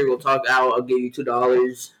manager. We'll talk. I'll give you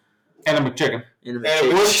 $2 And a McChicken.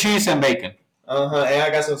 With cheese and bacon. And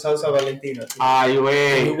I got some salsa Valentina. Ay, You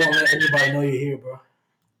wey. won't let anybody know you're here, bro.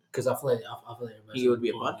 Because I feel like It would be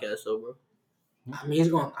a podcast, though, bro. I mean,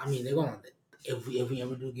 they're going to. If we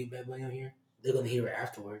ever do get Bad Bunny on here, they're going to hear it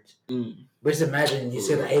afterwards. But just imagine you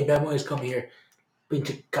say that, hey, Bad Bunny's coming here.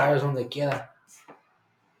 Pinche caras donde quiera.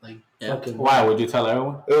 Like, fucking. Why? Would you tell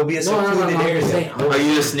everyone? It will be a secluded area. Are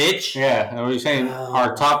you a snitch? Yeah. Are you saying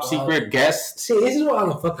our top secret guest? See, this is what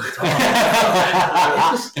I'm fucking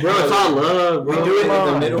talking Bro, it's all love, We bro. do it in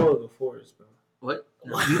the middle of the forest, bro. What?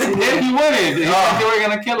 Yeah, he wouldn't. He said they were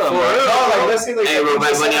gonna kill him. No, like let's say like. Hey, bro,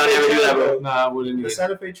 Bad Bunny, I'll never do that, bro. Nah, I wouldn't The either.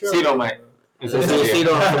 Santa Fe Trail. Cito might. It's He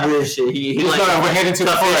don't have some weird shit. He He's likes we're heading to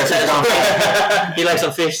the forest. he likes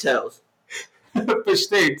some fish tails. Fish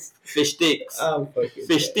sticks. Fish sticks. Fucking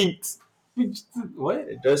Fish stinks. What?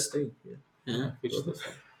 It does stink. Yeah. Fish sticks.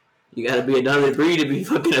 You gotta be another breed to be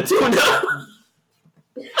fucking a tuna.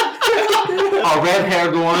 A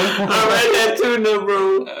red-haired one. I read that tuna,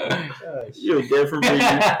 bro. Gosh. You're a different breed.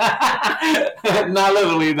 Not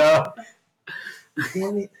literally though.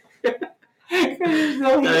 Damn it.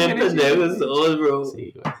 That was old, bro.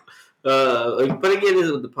 But again, this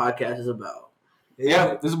is what the podcast is about.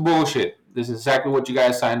 Yeah, this is bullshit. This is exactly what you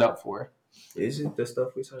guys signed up for. Is it the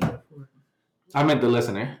stuff we signed up for? I meant the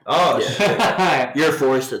listener. Oh, Yeah. shit. You're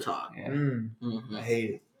forced to talk. Yeah. Mm-hmm. I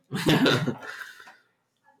hate it.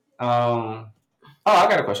 I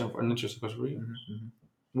got a question an interesting question for you. Mm-hmm.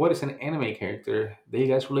 What is an anime character that you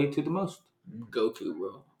guys relate to the most? Goku,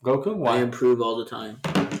 bro. Goku? I Why? improve all the time.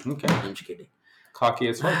 Okay. I'm just kidding. Cocky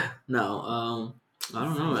as fuck. No, I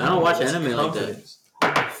don't know. I don't watch anime like that.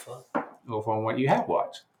 What the fuck? Well, from what you have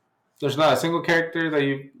watched. There's not a single character that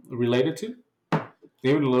you related to?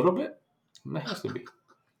 Even a little bit? It has to be.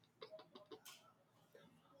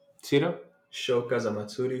 Tito? Sho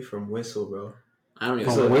Kazamatsuri from Whistle, bro. I don't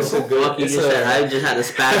even From know. Whistle? Fuck you just said. I just had a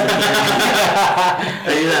spasm. I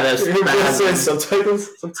just had a spasm. Subtitles?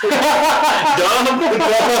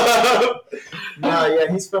 Nah, yeah,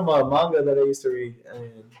 he's from a manga that I used to read.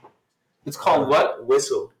 And It's called what?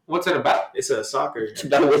 Whistle. What's it about? It's a soccer.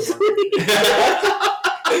 That was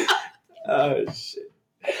Oh, shit.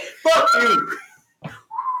 Fuck you!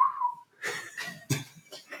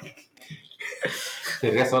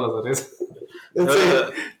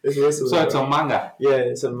 It's Whistle. so it's a manga. Yeah,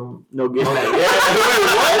 it's a... No, get yeah, that.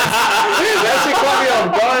 what? That shit caught me off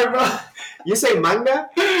guard, bro. You say manga?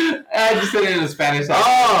 I just said it in Spanish. Oh,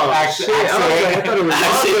 shit. I thought it was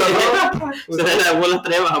manga, bro. So that's what I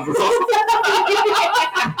treva, bro.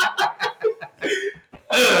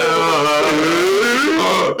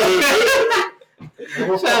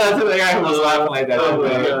 Shout out to the guy who was laughing like that. Oh my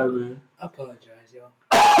god, man. I apologize, yo.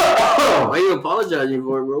 Why are you apologizing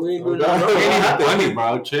for it, bro? We ain't doing nothing wrong. Ain't funny,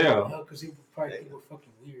 bro. Chill. No, because people probably think we're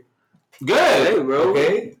fucking weird. Good. Hey, bro.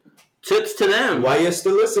 Okay. Tips to them. Why you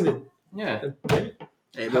still listening? Yeah.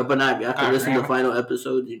 Hey, but not after listening to the final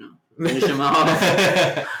episodes, finish them off.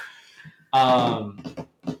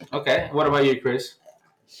 Okay. What about you, Chris?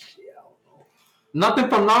 Nothing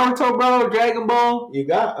from Naruto, bro. Dragon Ball. You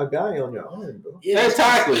got a guy on your arm, bro. Yeah,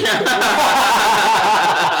 Exactly. Yeah.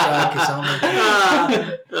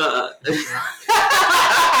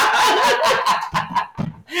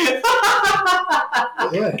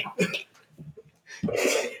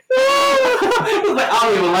 He's like, I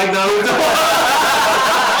don't even like Naruto.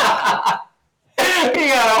 He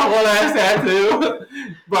got a whole ass tattoo.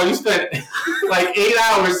 Bro, you spent like 8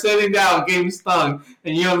 hours sitting down getting stung,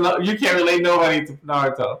 and you don't know, you can't relate nobody to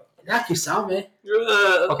Naruto. Not Kisame.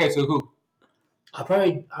 Okay, so who? I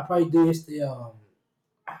probably do this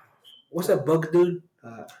what's that bug dude?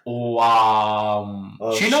 Chino?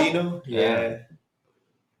 Chino? Yeah.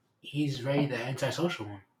 He's very the antisocial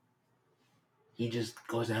one. He just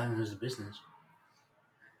goes down and does the business.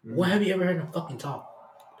 When have you ever heard him fucking talk?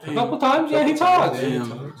 A couple times, yeah, he talks.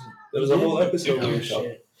 There was a whole episode where he talked.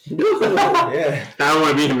 Shit. Yeah. I don't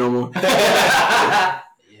want to be him no more. Yeah.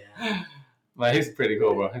 But he's pretty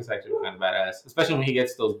cool, bro. He's actually kind of badass, especially when he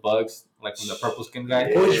gets those bugs, like from the purple skin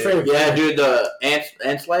guy. What's your favorite? Yeah, dude, the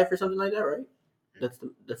Ants Life or something like that, right? That's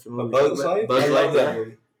the movie. A Bug's Life? Bug's I Life, love that yeah.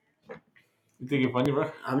 movie. You think you're funny,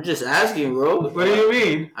 bro? I'm just asking, bro. What do you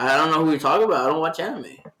mean? I don't know who you're talking about. I don't watch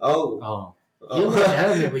anime. Oh. You don't watch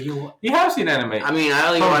anime, but you. You have seen anime. I mean, I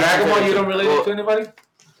only From watch Dragon Ball, you don't relate well, to anybody?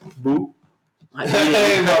 Boo. I eat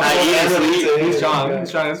it. He's strong. He's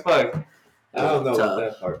strong as fuck. I don't know Tough. about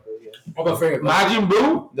that part, but yeah. What about favorite? Majin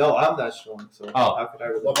Buu? No, I'm not strong, so Oh. how could I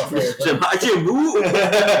relate? What about favorite? Majin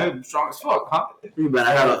Buu. Strong as fuck, huh? You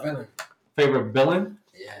better have a Villain. Favorite villain?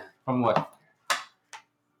 Yeah. From what?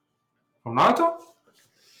 From Naruto?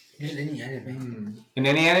 Just any anime. In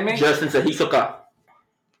any anime? Justin said Hisoka.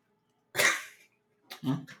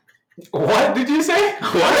 What did you say?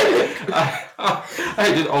 What?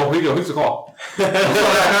 I just, he's a call. That's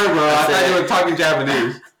what I heard, bro. I thought you were talking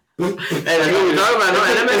Japanese. Hey, that's what we're talking about. No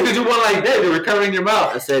It's anime. because you went like this. You were covering your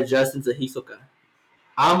mouth. I said Justin said Hisoka.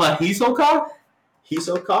 I'm a Hisoka?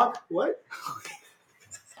 Hisoka? What?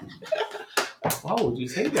 Why would you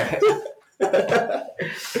say that?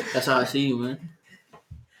 That's how I see you, man.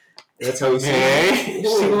 That's how we see it. Hey.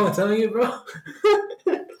 See what I'm telling you, bro?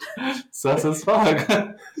 Sus as fuck.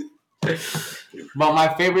 But my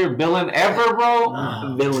favorite villain ever, bro?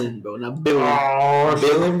 Villain, bro, not villain. Oh,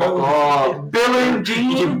 Villain, bro? Oh, villain,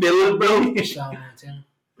 G. Villain, bro. Shaman Montana.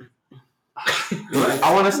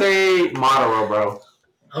 I want to say Madara, bro.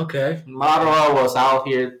 Okay. Madara was out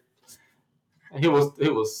here. He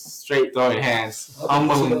was straight throwing hands,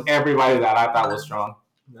 humbling everybody that I thought was strong.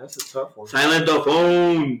 That's a tough one. Silent the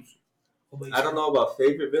phones. I don't know about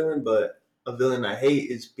favorite villain, but a villain I hate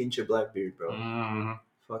is Pinche Blackbeard, bro. Mm.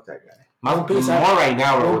 Fuck that guy. More right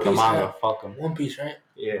now One with the Piece, manga. Fuck him. One Piece, right?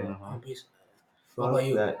 Yeah. One Piece. Fuck about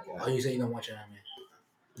you? that Oh, guy. you say you don't watch anime?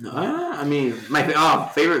 No, I mean, my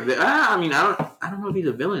favorite. I mean, I don't know if he's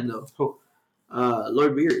a villain though. Who?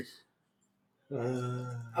 Lord Beerus.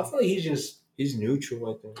 I feel like He's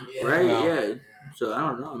neutral, I think. yeah. Right? No. Yeah. So I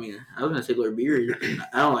don't know. I mean, I was gonna say Lord Beerus.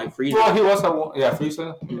 I don't like Frieza. Well, he was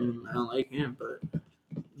Frieza. I don't like him, but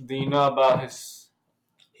Do you know about his?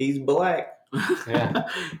 He's black. Yeah.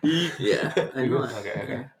 yeah, I know.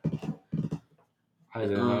 Okay. I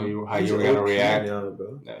didn't know how He's you were gonna OP react. now,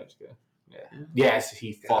 bro. That's good. Yeah. Yes,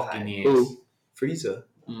 he fucking is. Who? Frieza.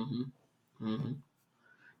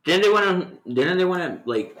 Didn't they want to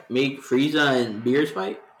like make Frieza and Beerus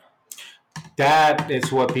fight? That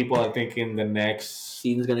is what people are thinking the next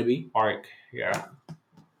Season's gonna be. arc. Yeah.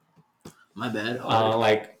 My bad.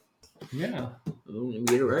 Yeah. Let me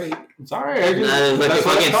get it right. It's alright. Like a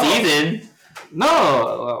fucking season.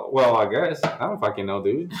 No. Well, I guess I don't fucking know,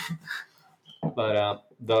 dude. But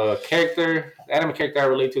the anime character I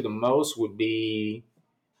relate to the most would be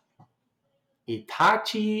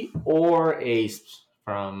Itachi or Ace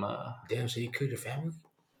from. Damn, so you killed your family?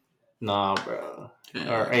 Nah, bro.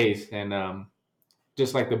 Or Ace and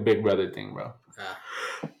just like the big brother thing, bro.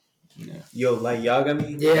 Yeah. Yo, like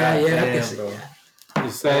Yagami? Yeah, Damn, bro.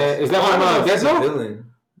 Is that from Death Note? Villain.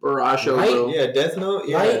 Barasho, bro. Yeah, Death Note.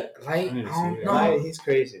 Yeah. Light. He's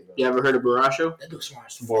crazy, bro. You ever heard of Barasho? That dude's smart.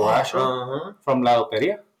 Borracho? From La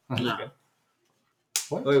Loteria? No.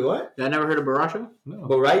 What? Wait, what? Y'all never heard of Barasho? No.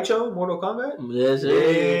 Borracho? Mortal Kombat? Yes,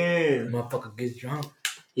 Yeah. Motherfucker gets drunk.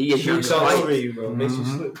 He gets drunk. Shoots all over you, bro. Makes you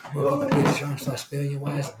slip. Motherfucker gets drunk, start spilling your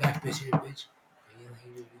ass. Back bitch here, bitch.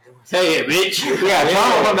 Hey, bitch. Yeah,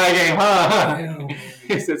 John won that game, huh? Yeah.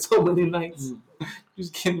 He said so many nights.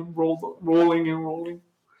 Just getting rolling and rolling.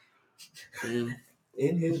 Damn.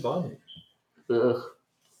 In his vomit. Ugh.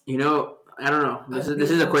 You know, I don't know. This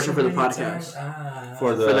is a question for the podcast.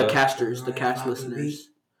 For For the casters, the cast listeners.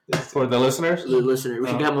 For the listeners? The listener. We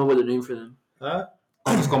should come up with a name for them. Huh?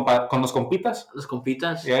 Con los compitas? Los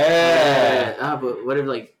Kompitas? Yeah. But what if,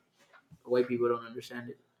 like, white people don't understand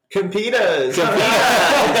it? Kompitas!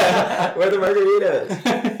 Where are the margaritas?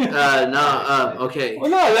 Okay. Well,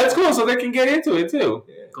 no, that's cool. So they can get into it too.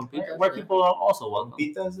 Yeah. Kompitas? White people are also welcome.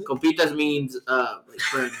 Kompitas? Kompitas means, like,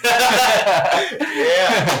 friend.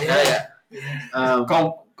 Yeah.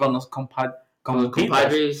 Con los compadres.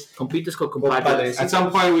 Compadres. Kompitas called compadres. At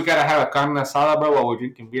some point, we gotta have a carne asada, bro, while we're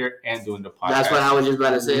drinking beer and doing the podcast. That's what I was just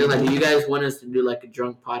about to say. Like, do you guys want us to do, like, a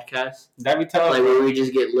drunk podcast? That'd be tough. Like, where we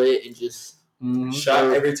just get lit and just...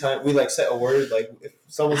 Shot every time we like set a word. Like if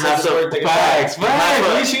someone Have says a some word, take a Facts.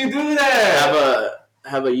 shot. We should do that.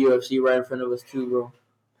 Have a UFC right in front of us too, bro.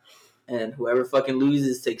 And whoever fucking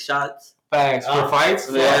loses takes shots. Facts. For fights?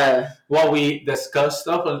 Yeah. While we discuss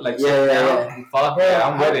stuff and like Yeah. Fuck yeah,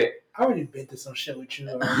 I'm with it. I already been through some shit with you.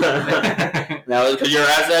 Now it's because your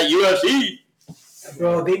ass at UFC.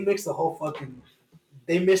 Bro, they mixed the whole fucking...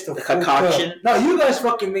 They mixed the concoction? Cup. No, you guys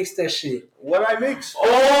fucking mixed that shit. What I mix?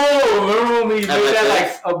 Oh, remember when we made that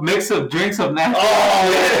like a mix of drinks of natural? Oh,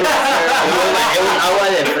 yeah. It was agua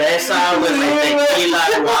de fresa with like tequila,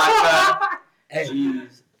 vodka. Hey,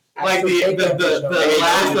 Jeez. Like the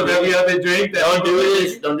last of every other drink. Don't do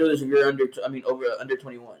this. Don't do this if you're under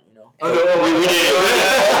 21. You know. We did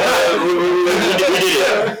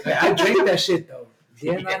it. I drank that shit though.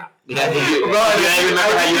 Didn't I? You guys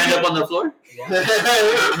remember how you end up on the floor? Oh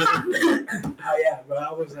yeah, bro.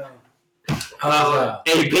 I was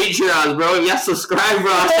hey, Patreons, bro. If y'all subscribe,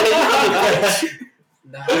 bro.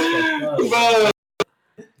 Nah,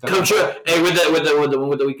 Come true. Hey, with the one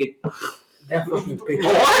with the wicked. that fucking picture.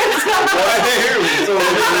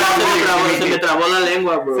 Se me trabó la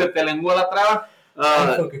lengua, bro. Se te lenguó la traba.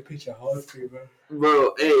 That fucking picture hard for you, bro.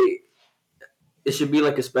 Bro, hey, it should be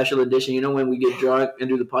like a special edition. You know when we get drunk and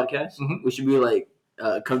do the podcast, we should be like,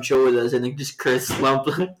 come chill with us, and then just Chris slump.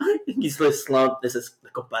 He's like slump. This is the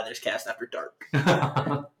Compadres cast after dark.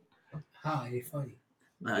 How you're funny.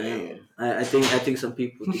 I think some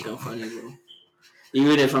people think I'm funny, bro.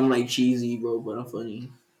 Even if I'm like cheesy, bro, but I'm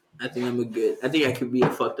funny. I think I think I could be a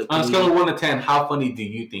fucked up. On a scale of 1 to 10, how funny do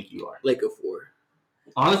you think you are? Like a 4.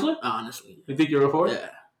 Honestly? You think you're a 4?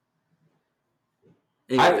 Yeah.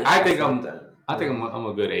 I think I'm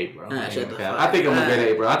a good 8, bro. Shut the fuck I think I'm a good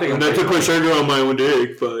 8, bro. I think I'm. I took my sugar on my one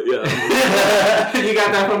day, but yeah. You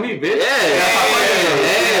got that from me, bitch.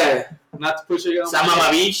 Yeah. Not to push you on. Sama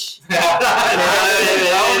my beach. That's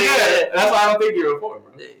why I don't think you're a 4,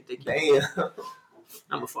 bro. Damn.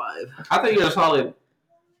 I'm a 5. I think you're a solid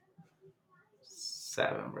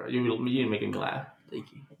 7, bro. You're making me laugh.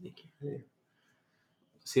 Thank you.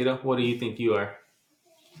 Cito, what do you think you are?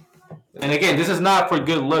 And again, this is not for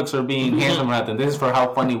good looks or being handsome or nothing. This is for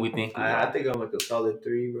how funny we think you are. I think I'm like a solid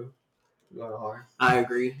 3, bro. Going hard. I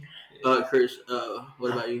agree. Chris,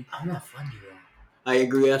 what about you? I'm not funny though. I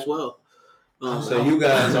agree as well. So you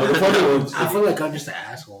guys are the funny ones. I feel like I'm just an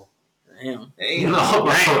asshole. Damn. No,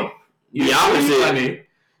 bro. The opposite. Funny.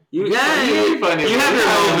 You funny. You have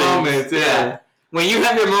your moments. Yeah. When you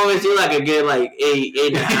have your moments, you're like a good 8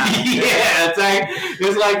 and a half. Yeah,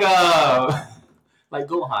 it's like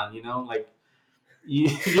Gohan, you know, like You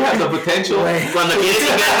have the potential. Cuando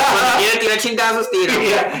quieres chingazos, tira.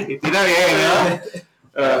 Yeah, y tira bien, ¿no?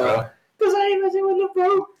 Bro. Pues ahí no se vuelve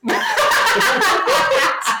pro.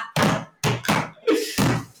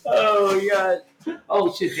 Oh god.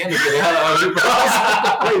 Oh shit, damn, get the hell out of here,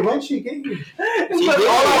 bro. Wait, when'd she get here? All I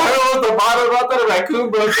heard was the bottle about that raccoon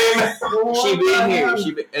broke in. She been here.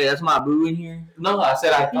 Hey, that's my boo in here. No, I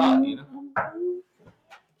said I thought, you know.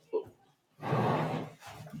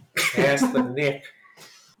 That's the Nick.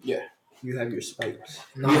 Yeah. You have your spikes.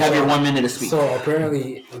 No, You have your 1 minute to speak. So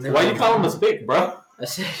apparently, Why you call him a spick, bro? I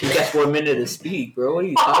said you got 1 minute to speak, bro. What are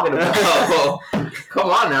you talking about? Come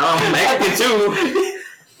on now, I'm Mexican too.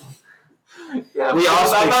 Yeah, We all I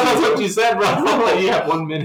speak thought that's to you. what you said, bro. You have 1 minute.